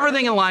shelter and for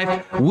everything in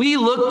life. We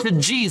look to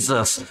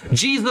Jesus.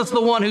 Jesus,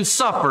 the one who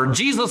suffered.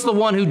 Jesus, the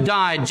one who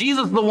died.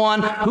 Jesus, the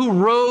one who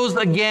rose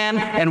again.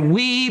 And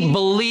we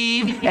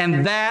believe,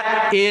 and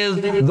that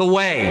is the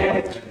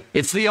way.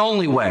 It's the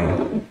only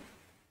way.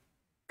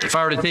 If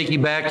I were to take you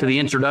back to the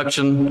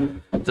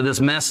introduction to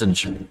this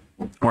message,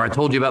 where I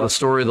told you about the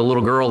story of the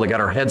little girl that got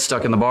her head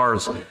stuck in the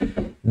bars,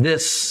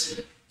 this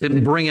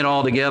didn't bring it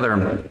all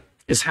together.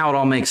 Is how it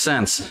all makes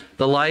sense.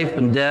 The life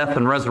and death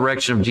and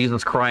resurrection of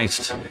Jesus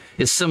Christ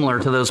is similar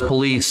to those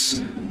police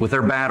with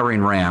their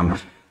battering ram.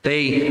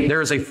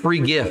 There is a free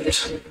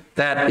gift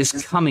that is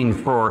coming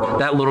for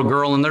that little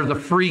girl, and there's a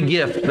free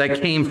gift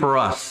that came for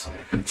us.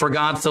 For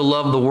God so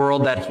loved the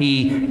world that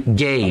he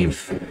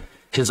gave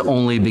his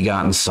only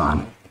begotten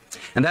Son.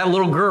 And that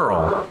little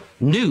girl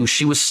knew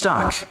she was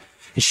stuck.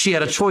 She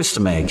had a choice to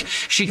make.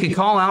 She could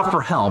call out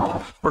for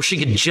help, or she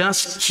could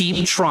just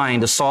keep trying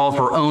to solve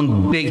her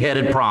own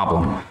big-headed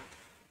problem.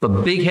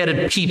 But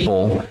big-headed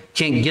people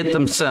can't get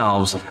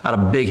themselves out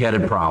of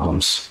big-headed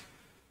problems.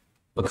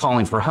 But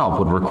calling for help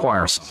would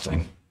require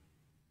something.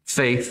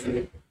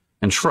 Faith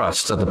and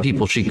trust that the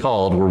people she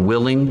called were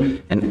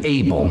willing and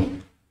able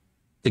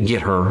to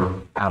get her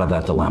out of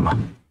that dilemma.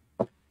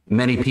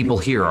 Many people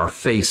here are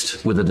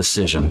faced with a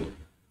decision,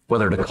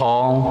 whether to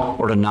call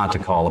or to not to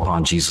call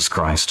upon Jesus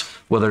Christ,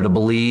 whether to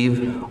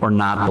believe or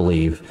not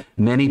believe.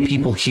 Many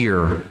people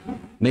here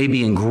may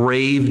be in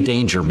grave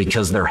danger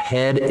because their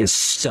head is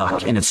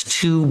stuck and it's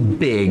too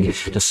big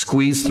to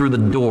squeeze through the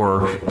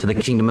door to the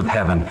kingdom of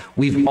heaven.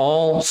 We've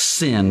all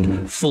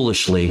sinned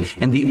foolishly,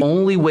 and the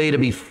only way to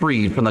be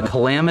freed from the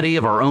calamity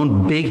of our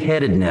own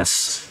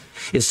big-headedness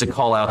is to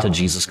call out to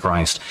Jesus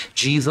Christ.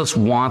 Jesus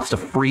wants to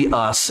free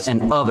us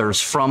and others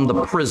from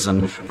the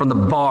prison, from the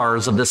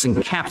bars of this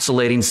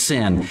encapsulating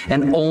sin,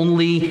 and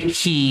only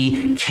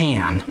he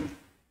can.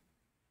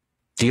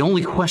 The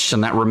only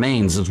question that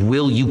remains is,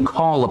 will you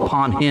call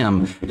upon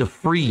him to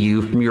free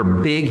you from your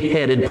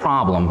big-headed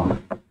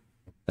problem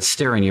that's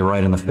staring you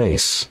right in the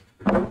face?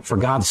 For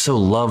God so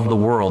loved the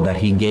world that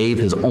he gave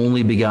his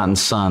only begotten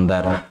Son,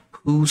 that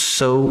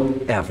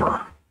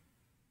whosoever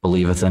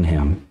believeth in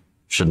him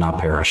should not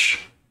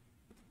perish,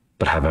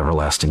 but have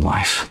everlasting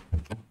life.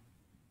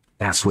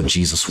 That's what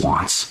Jesus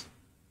wants.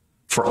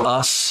 For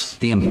us,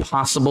 the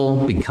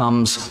impossible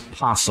becomes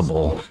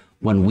possible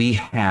when we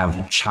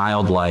have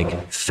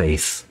childlike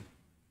faith.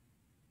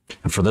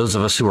 And for those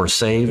of us who are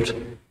saved,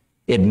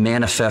 it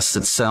manifests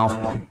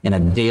itself in a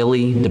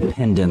daily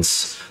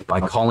dependence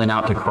by calling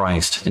out to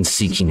Christ and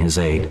seeking his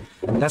aid.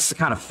 That's the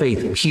kind of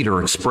faith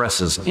Peter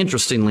expresses,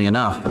 interestingly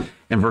enough,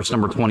 in verse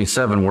number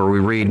 27, where we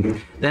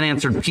read, "Then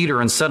answered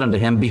Peter and said unto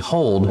him,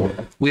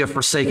 Behold, we have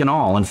forsaken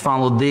all and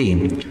followed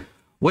thee.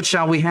 What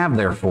shall we have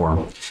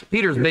therefore?"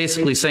 Peter's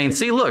basically saying,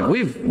 see, look,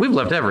 we've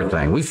left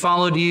everything. We've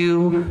followed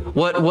you.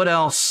 What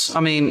else?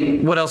 I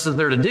mean, what else is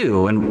there to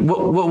do? And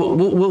what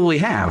will we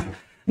have?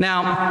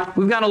 Now,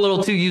 we've gotten a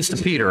little too used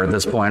to Peter at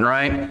this point,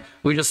 right?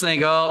 We just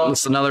think, oh,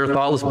 it's another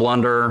thoughtless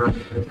blunder.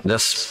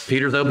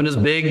 Peter's opened his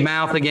big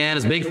mouth again,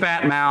 his big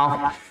fat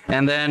mouth,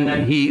 and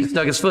then he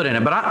stuck his foot in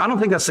it. But I don't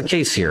think that's the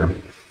case here.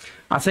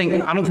 I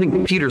don't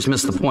think Peter's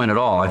missed the point at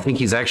all. I think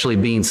he's actually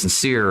being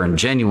sincere and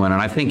genuine,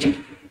 and I think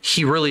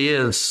he really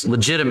is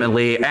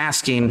legitimately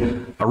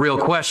asking a real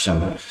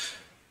question,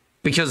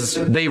 because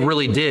they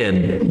really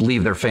did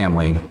leave their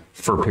family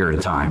for a period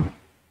of time.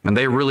 And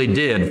they really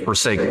did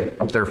forsake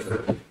their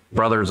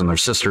brothers and their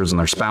sisters and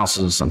their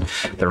spouses and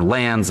their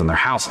lands and their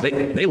house.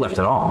 They left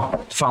it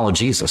all to follow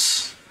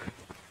Jesus.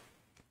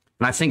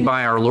 And I think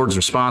by our Lord's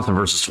response in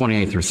verses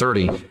 28 through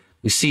 30,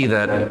 we see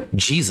that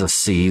Jesus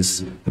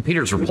sees that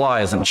Peter's reply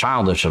isn't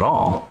childish at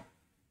all.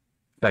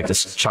 In fact,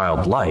 it's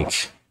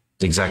childlike.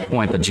 The exact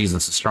point that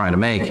Jesus is trying to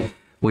make.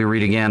 We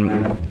read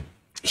again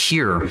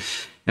here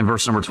in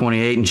verse number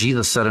 28, "And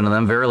Jesus said unto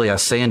them, Verily I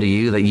say unto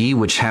you, that ye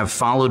which have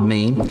followed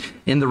me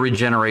in the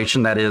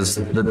regeneration," that is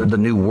the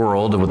new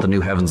world, with the new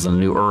heavens and the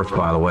new earth,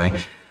 by the way,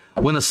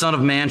 "when the Son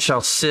of Man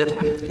shall sit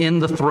in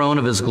the throne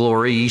of his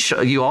glory,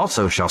 you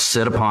also shall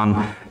sit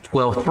upon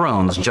 12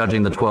 thrones,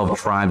 judging the 12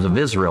 tribes of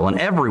Israel. And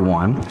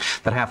everyone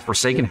that hath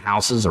forsaken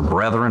houses, or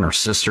brethren, or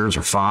sisters,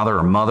 or father,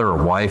 or mother,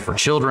 or wife, or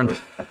children,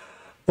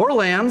 or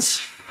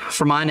lands,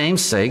 for my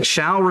name's sake,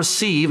 shall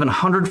receive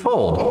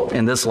 100-fold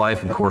in this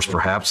life," of course,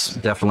 perhaps,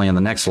 definitely in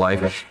the next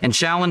life, "and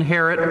shall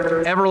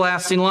inherit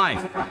everlasting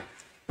life."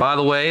 By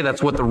the way,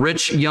 that's what the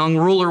rich young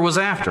ruler was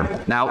after.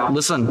 Now,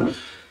 listen,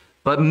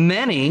 But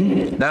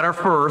many that are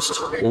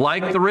first,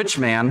 like the rich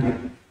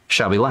man,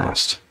 shall be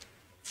last.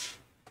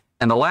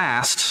 And the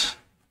last,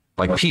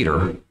 like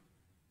Peter,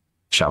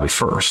 shall be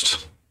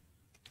first.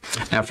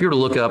 Now, if you were to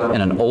look up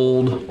in an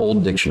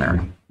old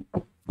dictionary,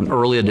 an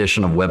early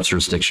edition of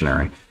Webster's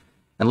dictionary,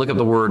 and look up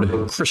the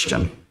word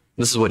Christian,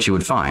 this is what you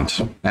would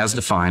find, as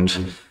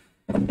defined,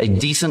 a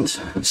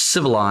decent,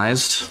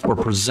 civilized, or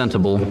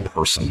presentable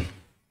person.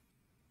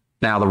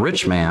 Now, the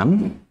rich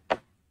man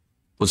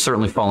would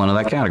certainly fall into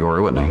that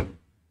category, wouldn't he?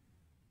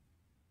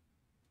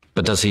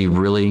 But does he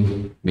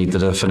really meet the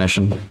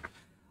definition?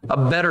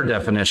 A better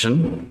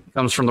definition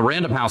comes from the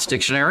Random House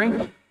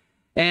Dictionary,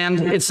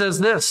 and it says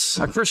this: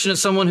 a Christian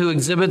is someone who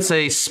exhibits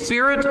a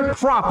spirit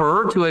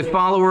proper to a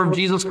follower of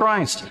Jesus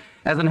Christ,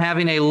 as in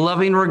having a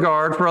loving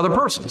regard for other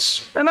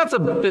persons. And that's a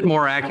bit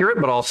more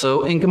accurate, but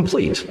also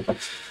incomplete.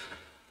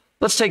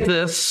 Let's take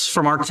this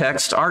from our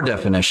text, our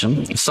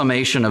definition, a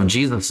summation of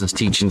Jesus'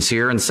 teachings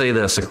here, and say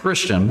this: a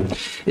Christian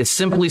is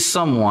simply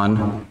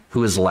someone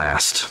who is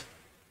last,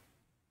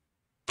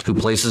 who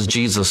places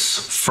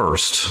Jesus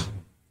first,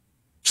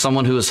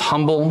 someone who is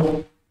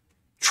humble,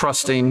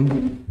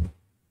 trusting,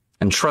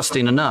 and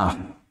trusting enough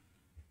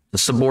to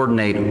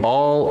subordinate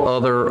all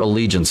other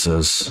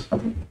allegiances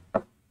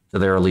to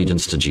their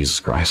allegiance to Jesus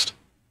Christ.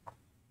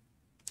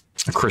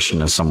 A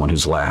Christian is someone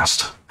who's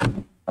last,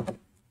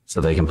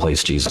 so they can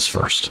place Jesus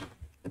first.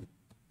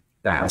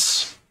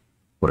 That's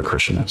what a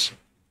Christian is.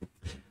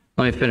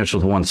 Let me finish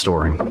with one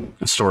story,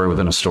 a story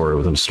within a story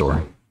within a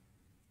story.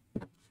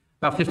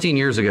 About 15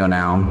 years ago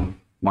now,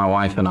 my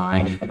wife and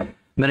I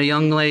met a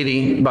young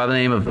lady by the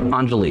name of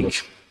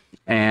Angelique,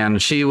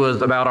 and she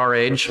was about our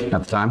age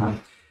at the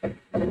time.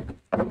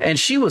 And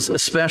she was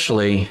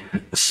especially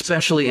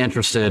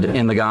interested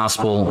in the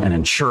gospel and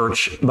in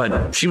church,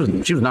 but she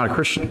was not a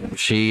Christian.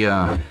 She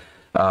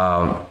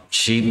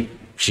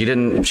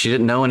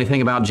didn't know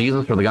anything about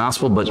Jesus or the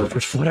gospel,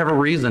 but for whatever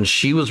reason,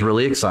 she was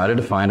really excited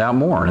to find out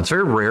more. And it's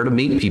very rare to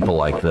meet people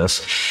like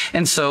this.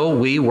 And so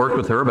we worked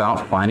with her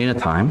about finding a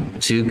time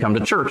to come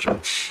to church.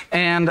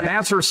 And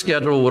as her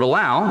schedule would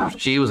allow,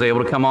 she was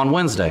able to come on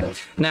Wednesday.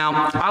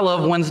 Now, I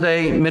love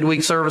Wednesday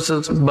midweek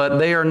services, but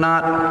they are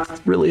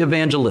not really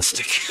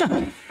evangelistic.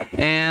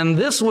 And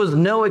this was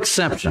no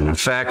exception. In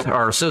fact,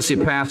 our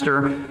associate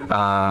pastor,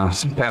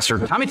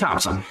 Pastor Tommy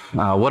Thompson,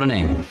 what a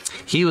name.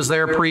 He was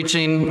there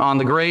preaching on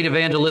the great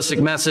evangelistic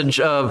message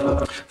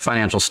of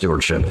financial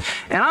stewardship.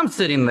 And I'm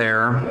sitting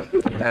there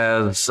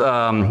as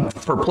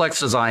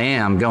perplexed as I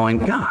am, going,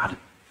 God,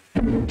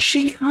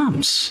 she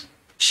comes.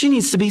 She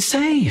needs to be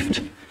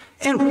saved.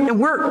 And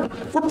we're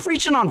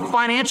preaching on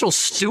financial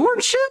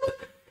stewardship?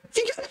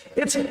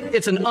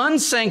 It's an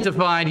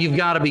unsanctified, you've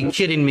got to be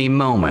kidding me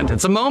moment.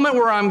 It's a moment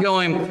where I'm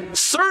going,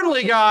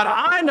 certainly, God,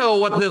 I know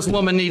what this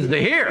woman needs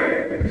to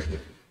hear.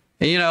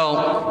 You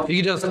know, if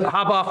you just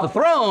hop off the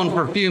throne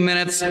for a few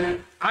minutes,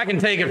 I can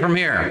take it from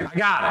here. I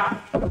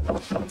got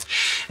it.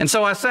 And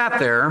so I sat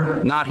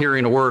there, not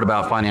hearing a word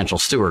about financial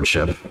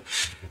stewardship.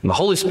 And the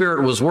Holy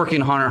Spirit was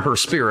working on her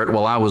spirit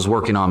while I was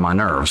working on my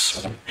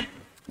nerves.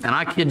 And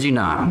I kid you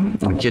not,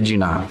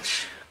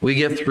 we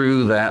get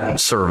through that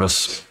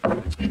service,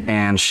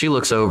 and she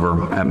looks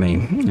over at me,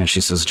 and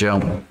she says,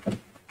 Joe,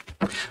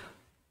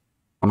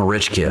 I'm a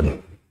rich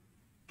kid.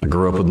 I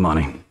grew up with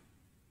money.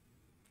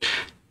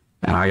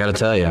 And I got to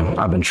tell you,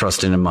 I've been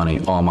trusting in money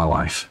all my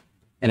life.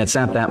 And it's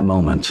at that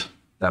moment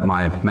that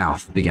my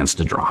mouth begins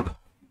to drop.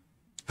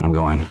 And I'm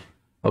going,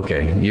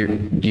 okay, you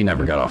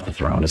never got off the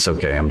throne. It's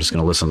okay. I'm just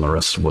going to listen to the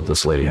rest of what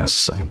this lady has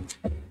to say.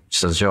 She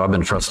says, Joe, I've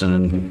been trusting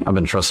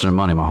in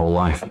money my whole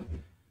life.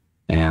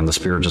 And the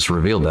Spirit just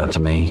revealed that to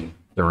me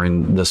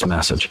during this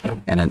message.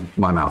 And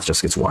my mouth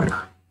just gets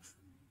wider.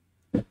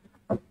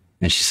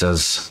 And she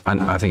says,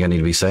 I think I need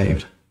to be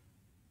saved.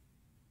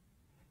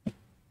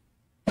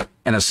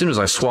 And as soon as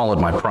I swallowed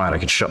my pride, I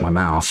could shut my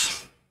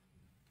mouth.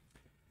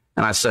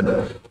 And I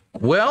said,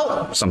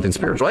 well, something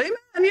spiritual. Amen.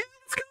 Yeah,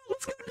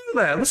 let's go do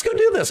that. Let's go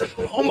do this.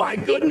 Oh my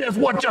goodness,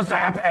 what just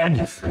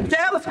happened?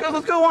 Yeah, let's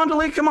go on,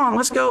 Delete. Come on,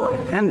 let's go.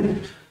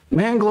 And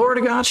man, glory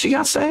to God, she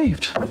got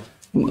saved.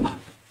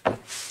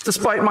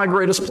 Despite my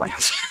greatest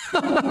plans.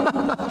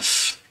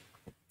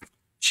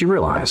 She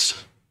realized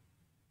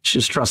she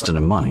was trusted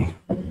in money.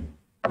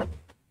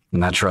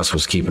 And that trust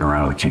was keeping her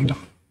out of the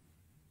kingdom.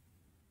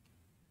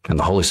 And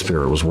the Holy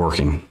Spirit was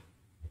working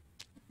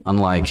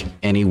unlike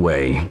any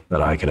way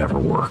that I could ever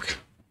work.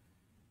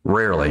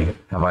 Rarely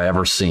have I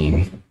ever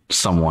seen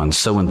someone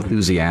so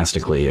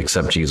enthusiastically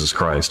accept Jesus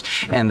Christ.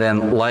 And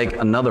then, like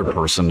another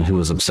person who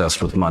was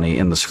obsessed with money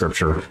in the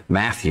scripture,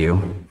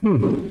 Matthew,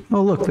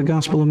 oh look, the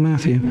Gospel of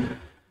Matthew,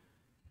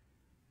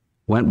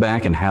 went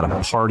back and had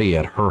a party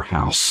at her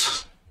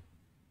house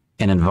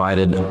and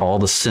invited all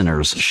the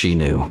sinners she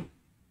knew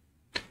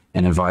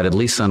and invited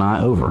Lisa and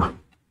I over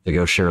to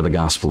go share the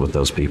gospel with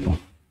those people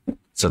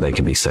so they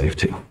could be saved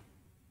too.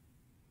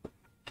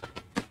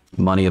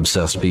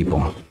 Money-obsessed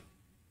people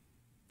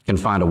can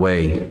find a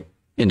way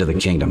into the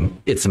kingdom.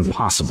 It's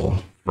impossible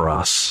for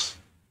us,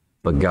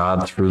 but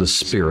God, through the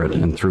Spirit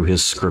and through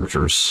His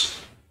scriptures,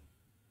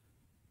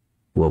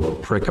 will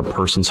prick a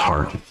person's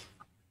heart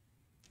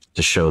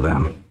to show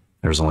them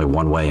there's only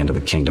one way into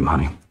the kingdom,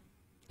 honey.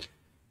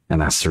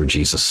 And that's through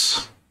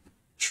Jesus.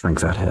 Shrink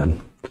that head.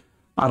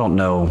 I don't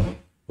know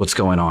what's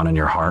going on in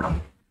your heart.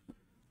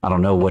 I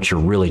don't know what you're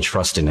really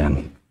trusting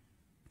in.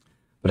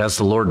 But as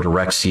the Lord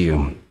directs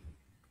you,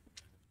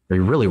 are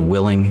you really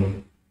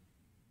willing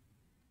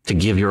to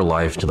give your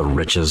life to the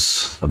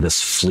riches of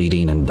this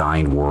fleeting and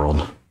dying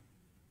world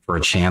for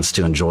a chance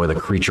to enjoy the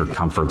creature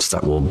comforts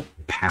that will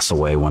pass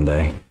away one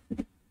day?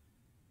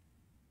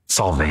 It's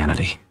all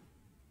vanity.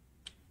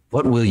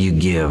 What will you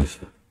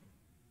give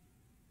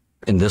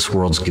in this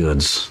world's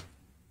goods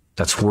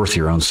that's worth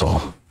your own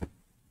soul?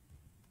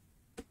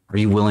 Are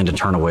you willing to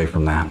turn away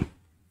from that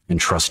and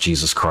trust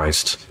Jesus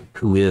Christ,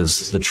 who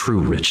is the true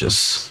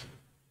riches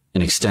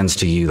and extends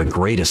to you the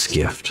greatest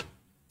gift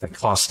that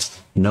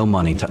costs no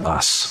money to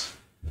us,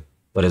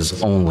 but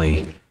is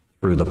only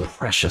through the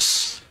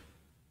precious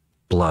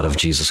blood of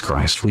Jesus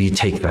Christ? Will you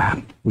take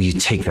that? Will you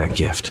take that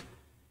gift?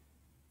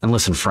 And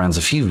listen, friends,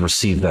 if you've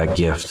received that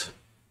gift,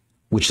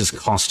 which has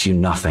cost you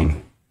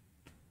nothing,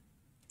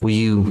 will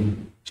you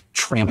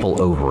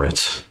trample over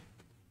it,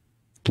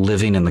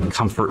 living in the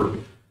comfort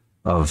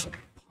of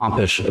pomp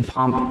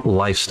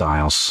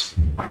lifestyles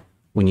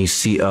when you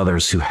see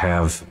others who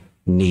have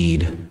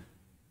need,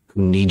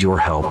 who need your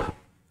help,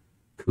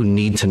 who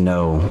need to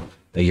know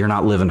that you're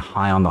not living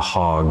high on the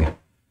hog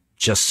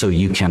just so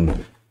you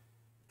can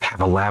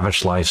have a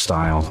lavish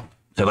lifestyle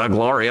to the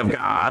glory of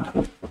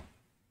God,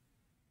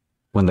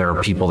 when there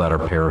are people that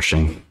are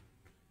perishing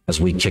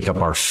as we kick up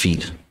our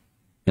feet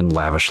in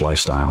lavish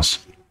lifestyles?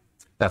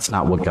 That's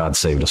not what God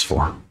saved us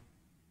for.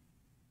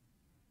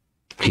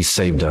 He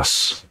saved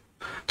us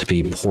to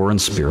be poor in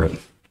spirit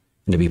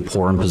and to be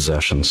poor in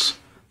possessions,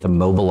 to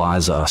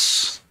mobilize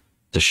us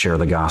to share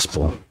the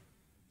gospel,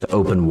 to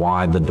open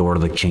wide the door to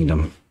the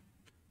kingdom,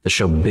 to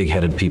show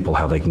big-headed people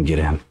how they can get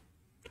in.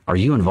 Are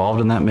you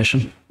involved in that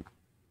mission?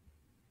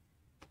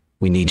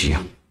 We need you.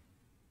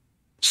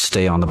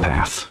 Stay on the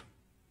path.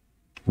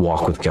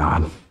 Walk with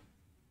God.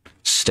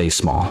 Stay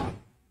small.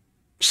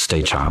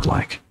 Stay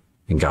childlike.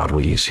 And God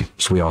will use you.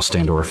 So we all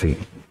stand to our feet.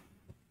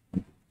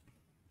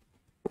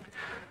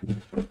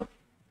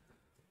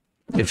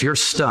 If you're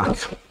stuck,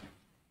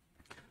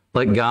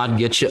 let God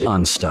get you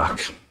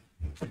unstuck.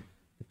 The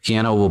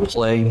piano will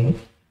play,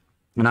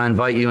 and I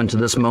invite you into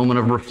this moment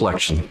of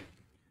reflection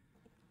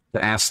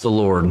to ask the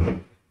Lord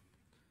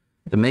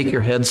to make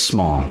your head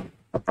small,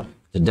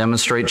 to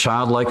demonstrate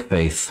childlike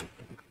faith,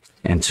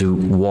 and to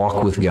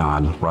walk with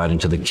God right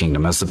into the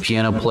kingdom. As the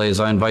piano plays,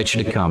 I invite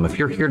you to come. If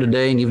you're here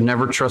today and you've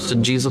never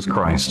trusted Jesus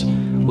Christ,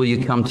 will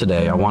you come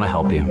today? I want to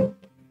help you.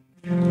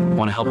 I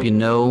want to help you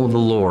know the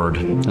Lord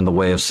and the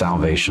way of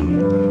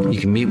salvation.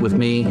 You can meet with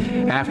me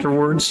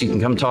afterwards. You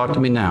can come talk to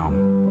me now.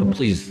 But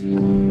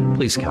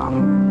please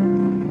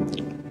come.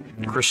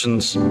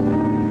 Christians,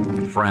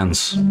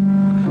 friends,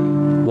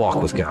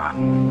 walk with God.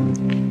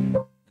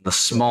 In the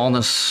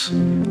smallness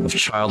of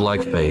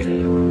childlike faith,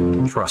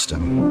 trust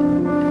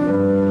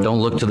Him. Don't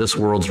look to this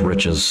world's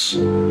riches.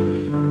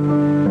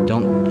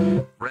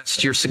 Don't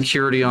rest your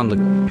security on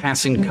the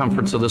passing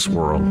comforts of this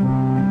world,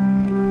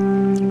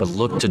 but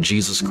look to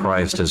Jesus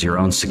Christ as your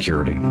own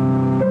security.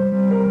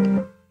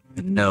 And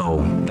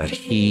know that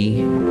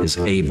He is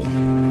able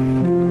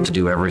to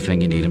do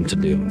everything you need Him to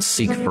do. And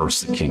seek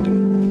first the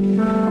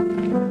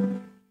kingdom.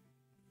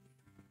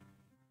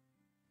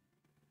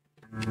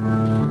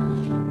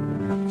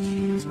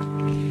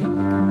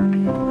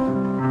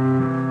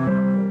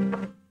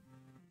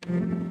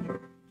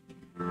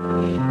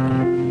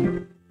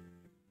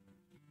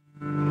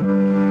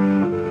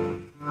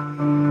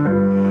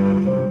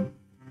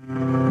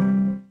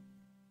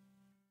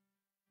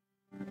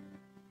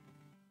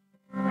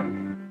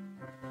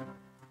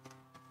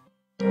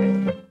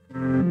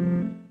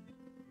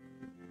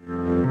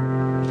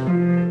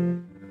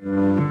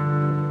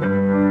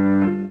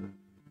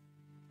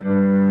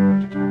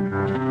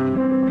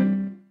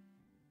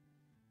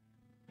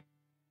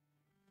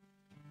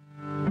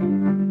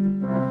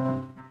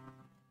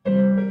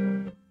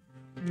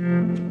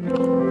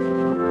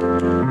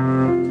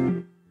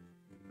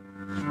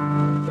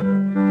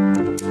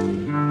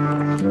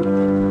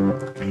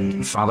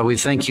 Father, we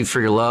thank you for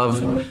your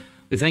love.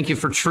 We thank you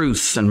for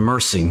truth and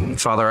mercy.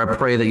 Father, I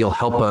pray that you'll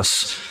help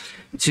us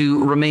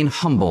to remain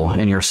humble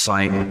in your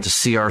sight, to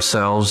see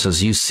ourselves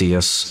as you see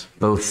us,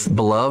 both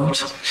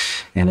beloved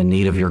and in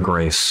need of your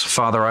grace.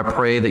 Father, I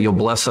pray that you'll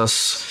bless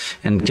us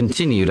and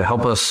continue to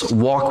help us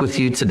walk with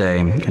you today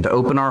and to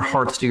open our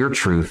hearts to your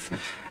truth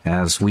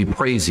as we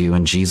praise you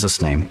in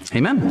Jesus' name.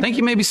 Amen. Thank you.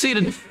 You may be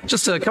seated.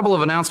 Just a couple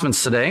of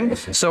announcements today.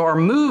 So our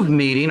MOVE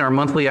meeting, our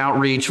monthly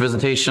outreach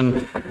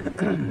visitation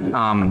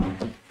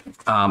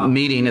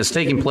meeting is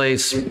taking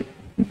place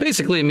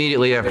basically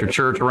immediately after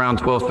church, around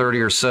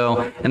 12:30 or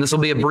so. And this will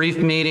be a brief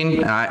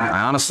meeting.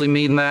 I honestly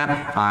mean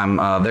that.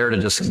 I'm there to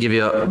just give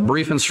you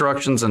brief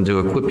instructions and to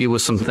equip you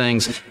with some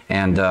things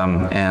and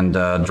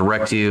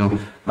direct you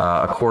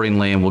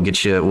accordingly, and we'll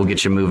get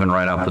you moving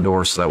right out the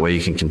door, so that way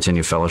you can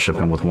continue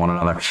fellowshipping with one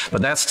another.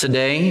 But that's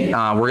today.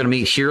 We're going to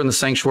meet here in the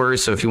sanctuary,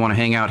 so if you want to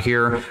hang out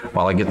here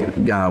while I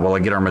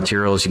get our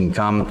materials, you can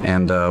come,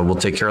 and we'll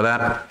take care of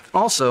that.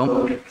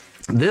 Also,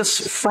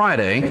 this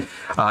Friday,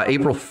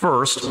 April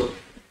 1st,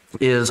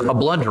 is a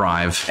blood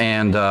drive,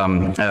 and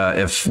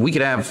if we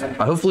could have,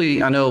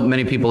 hopefully, I know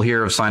many people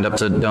here have signed up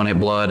to donate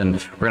blood, and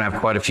we're going to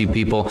have quite a few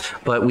people,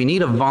 but we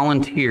need a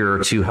volunteer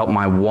to help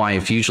my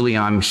wife. Usually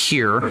I'm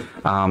here.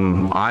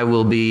 I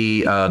will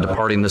be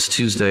departing this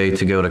Tuesday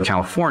to go to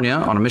California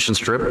on a mission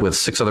trip with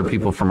 6 other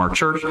people from our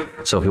church,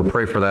 so if you'll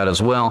pray for that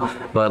as well.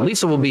 But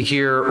Lisa will be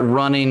here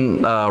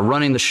running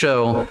the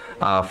show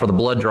for the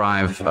blood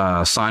drive,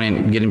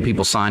 getting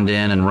people signed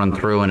in and run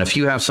through, and if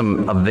you have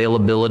some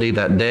availability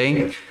that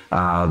day,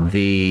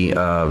 the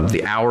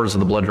hours of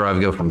the blood drive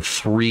go from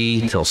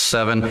 3 till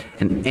 7,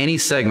 and any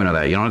segment of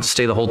that. You don't have to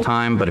stay the whole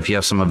time, but if you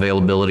have some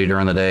availability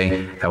during the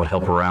day, that would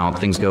help her out.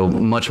 Things go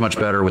much, much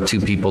better with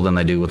 2 people than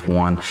they do with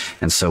 1,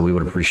 and so we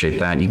would appreciate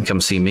that. You can come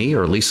see me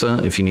or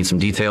Lisa if you need some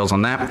details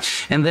on that.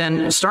 And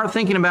then start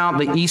thinking about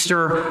the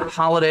Easter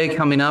holiday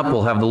coming up.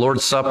 We'll have the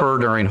Lord's Supper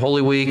during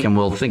Holy Week, and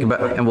we'll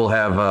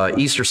have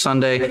Easter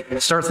Sunday.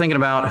 Start thinking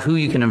about who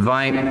you can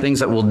invite, things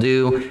that we'll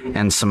do,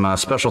 and some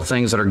special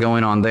things that are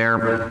going on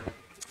there.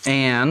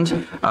 And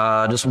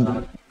just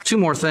 2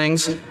 more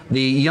things.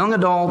 The Young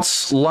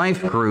Adults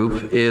Life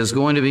Group is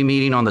going to be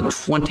meeting on the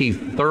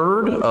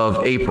 23rd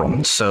of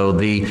April. So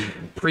the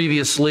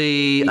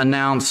previously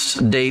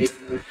announced dates,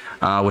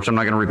 which I'm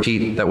not going to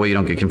repeat, that way you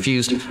don't get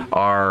confused,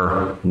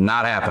 are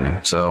not happening.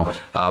 So,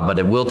 but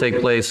it will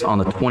take place on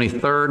the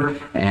 23rd,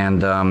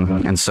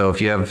 and so if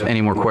you have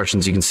any more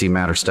questions, you can see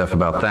Matt or Steph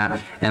about that.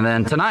 And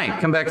then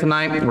tonight, come back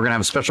tonight, we're going to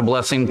have a special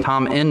blessing.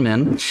 Tom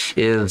Inman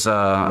is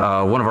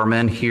one of our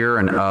men here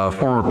and a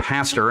former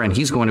pastor, and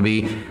he's going to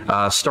be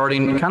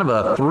starting kind of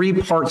a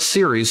 3-part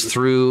series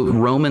through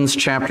Romans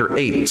chapter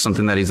 8,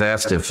 something that he's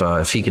asked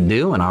if he could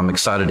do, and I'm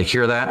excited to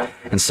hear that.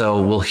 And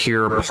so we'll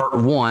hear part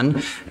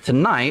 1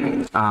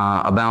 tonight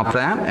about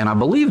that, and I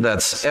believe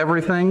that's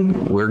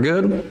everything. We're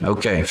good?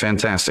 Okay,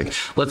 fantastic.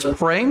 Let's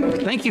pray.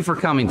 Thank you for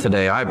coming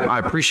today. I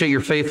appreciate your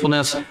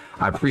faithfulness.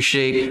 I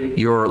appreciate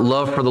your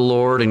love for the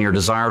Lord and your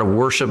desire to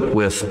worship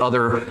with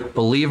other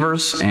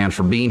believers, and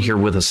for being here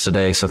with us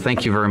today. So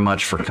thank you very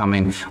much for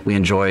coming. We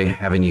enjoy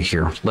having you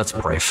here. Let's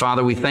pray.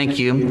 Father, we thank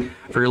you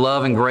for your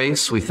love and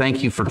grace. We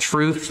thank you for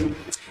truth.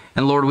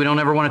 And Lord, we don't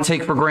ever want to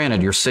take for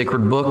granted your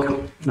sacred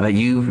book that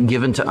you've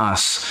given to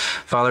us.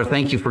 Father,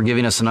 thank you for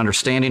giving us an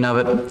understanding of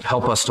it.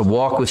 Help us to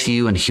walk with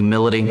you in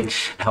humility.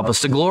 Help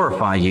us to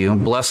glorify you.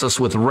 Bless us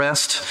with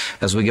rest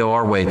as we go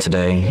our way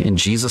today. In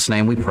Jesus'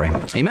 name we pray.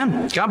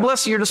 Amen. God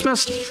bless you. You're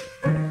dismissed.